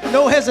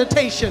 no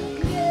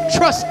hesitation.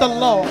 Trust the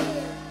Lord.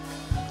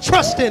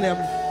 Trust in him.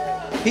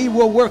 He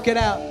will work it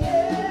out.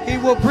 He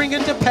will bring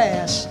it to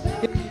pass.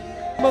 In the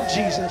name of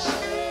Jesus.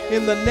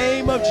 In the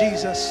name of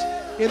Jesus.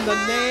 In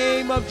the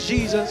name of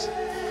Jesus.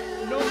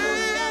 No more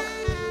doubt.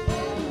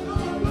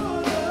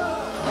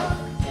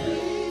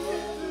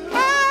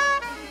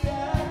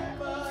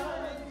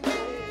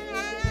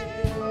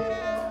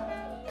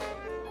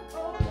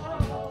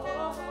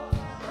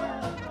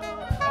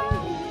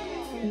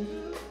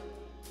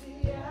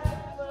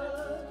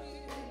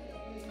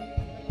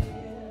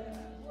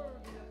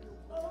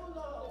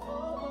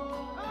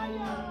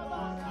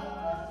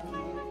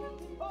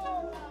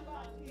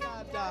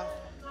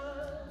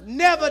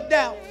 Never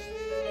doubt.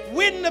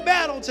 Win the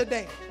battle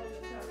today.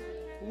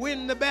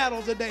 Win the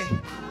battle today.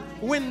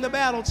 Win the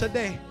battle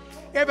today.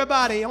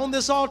 Everybody on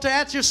this altar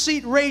at your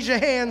seat, raise your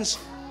hands.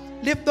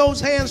 Lift those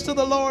hands to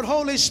the Lord.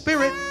 Holy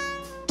Spirit,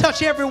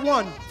 touch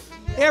everyone,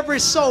 every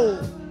soul,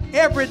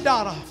 every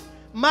daughter.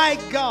 My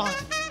God,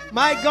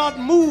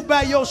 move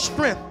by your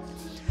strength.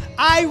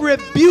 I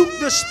rebuke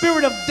the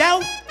spirit of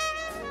doubt,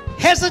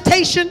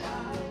 hesitation,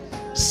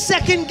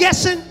 second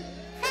guessing,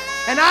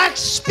 and I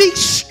speak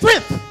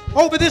strength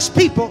over this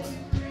people,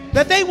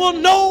 that they will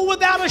know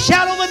without a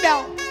shadow of a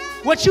doubt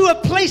what you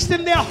have placed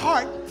in their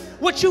heart,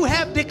 what you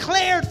have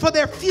declared for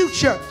their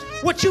future,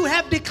 what you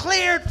have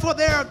declared for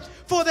their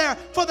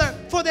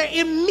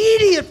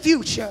immediate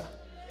future.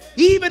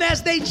 Even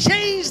as they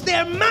change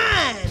their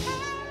mind,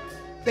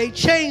 they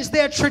change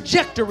their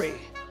trajectory.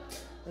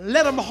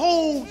 Let them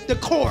hold the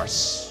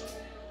course.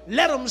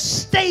 Let them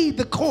stay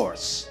the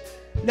course.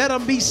 Let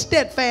them be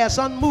steadfast,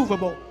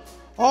 unmovable,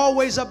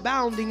 always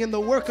abounding in the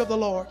work of the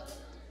Lord.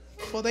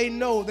 For they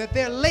know that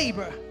their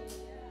labor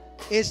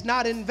is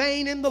not in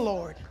vain in the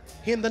Lord.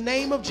 In the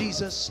name of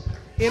Jesus.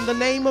 In the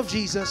name of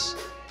Jesus.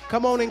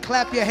 Come on and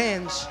clap your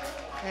hands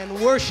and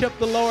worship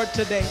the Lord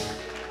today.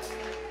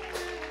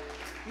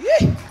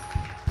 Yeah.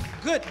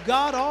 Good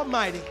God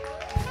Almighty.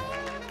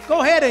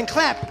 Go ahead and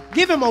clap.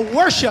 Give him a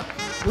worship.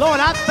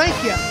 Lord, I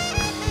thank you.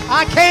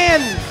 I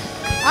can.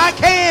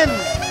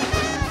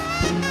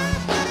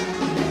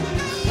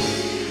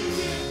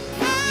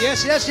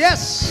 Yes, yes,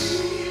 yes.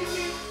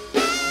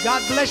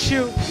 God bless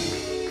you.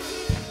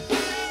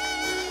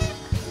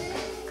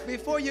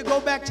 Before you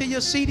go back to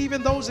your seat,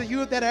 even those of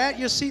you that are at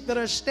your seat that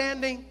are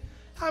standing,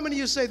 how many of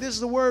you say, this is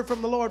the word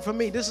from the Lord for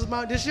me? This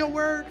is your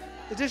word?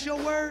 Is this your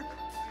word?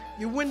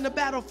 You win the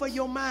battle for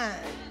your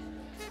mind.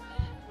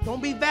 Don't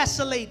be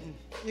vacillating.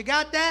 You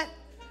got that?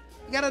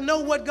 You got to know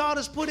what God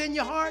has put in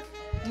your heart.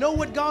 Know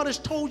what God has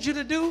told you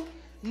to do.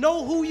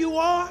 Know who you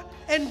are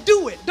and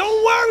do it.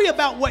 Don't worry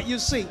about what you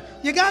see.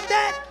 You got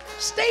that?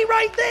 Stay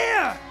right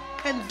there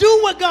and do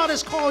what God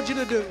has called you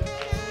to do.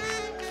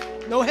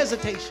 No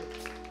hesitation.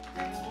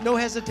 No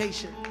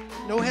hesitation.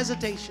 No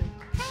hesitation.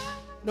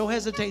 No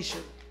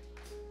hesitation.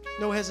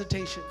 No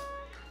hesitation.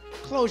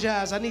 Close your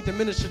eyes. I need to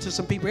minister to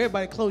some people.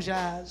 Everybody close your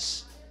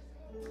eyes.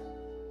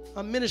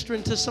 I'm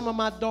ministering to some of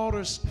my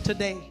daughters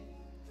today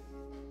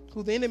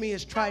who the enemy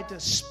has tried to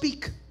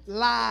speak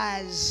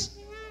lies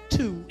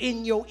to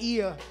in your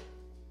ear.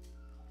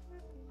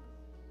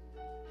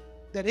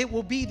 That it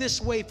will be this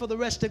way for the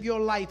rest of your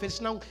life. It's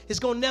going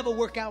to never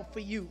work out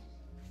for you.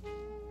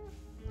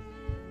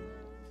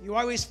 You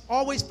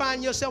always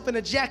find yourself in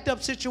a jacked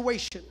up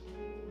situation.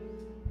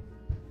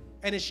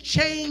 And it's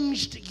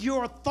changed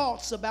your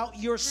thoughts about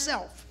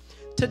yourself.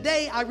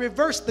 Today, I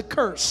reverse the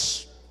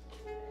curse.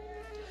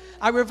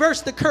 I reverse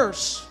the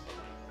curse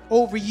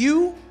over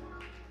you.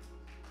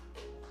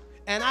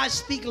 And I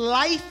speak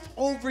life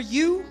over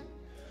you.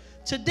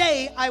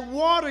 Today, I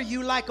water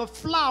you like a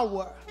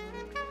flower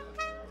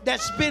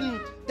that's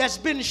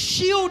been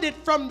shielded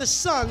from the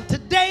sun.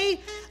 Today,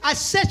 I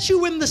set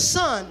you in the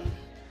sun.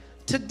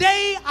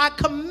 Today, I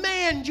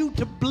command you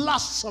to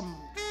blossom,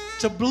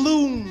 to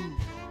bloom,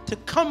 to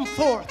come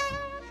forth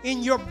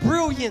in your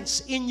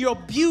brilliance, in your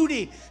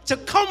beauty, to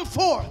come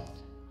forth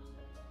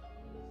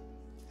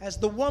as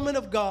the woman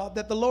of God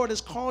that the Lord has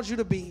called you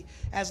to be,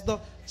 as the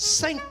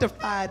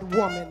sanctified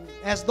woman,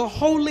 as the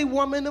holy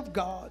woman of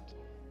God.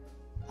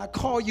 I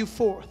call you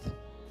forth.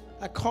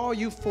 I call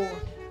you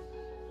forth.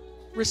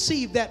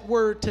 Receive that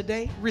word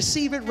today.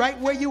 Receive it right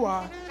where you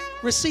are.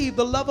 Receive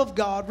the love of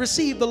God.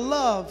 Receive the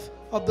love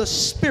of the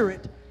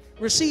Spirit.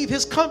 Receive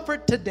his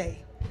comfort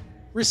today.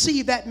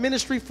 Receive that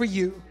ministry for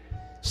you.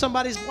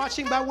 Somebody's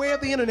watching by way of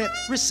the internet.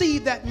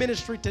 Receive that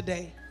ministry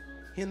today.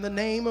 In the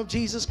name of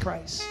Jesus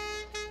Christ.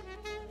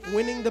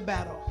 Winning the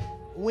battle.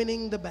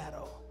 Winning the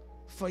battle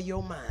for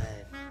your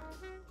mind.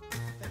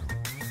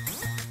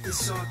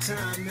 It's our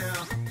time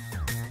now.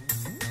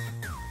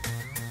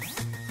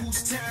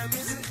 Whose time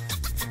is it?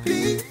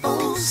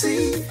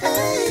 B-O-C-A.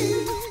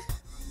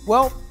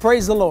 Well,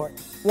 praise the Lord.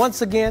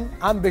 Once again,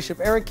 I'm Bishop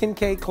Eric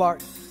Kincaid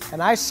Clark,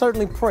 and I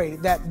certainly pray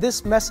that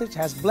this message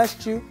has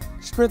blessed you,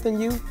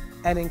 strengthened you,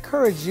 and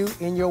encouraged you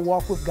in your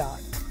walk with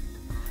God.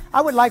 I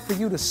would like for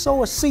you to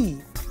sow a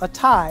seed, a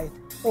tithe,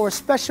 or a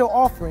special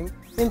offering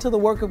into the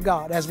work of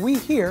God, as we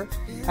here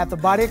at the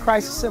Body of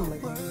Christ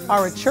Assembly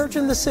are a church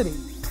in the city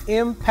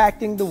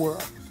impacting the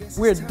world.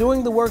 We're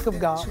doing the work of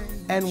God,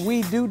 and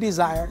we do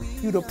desire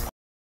you to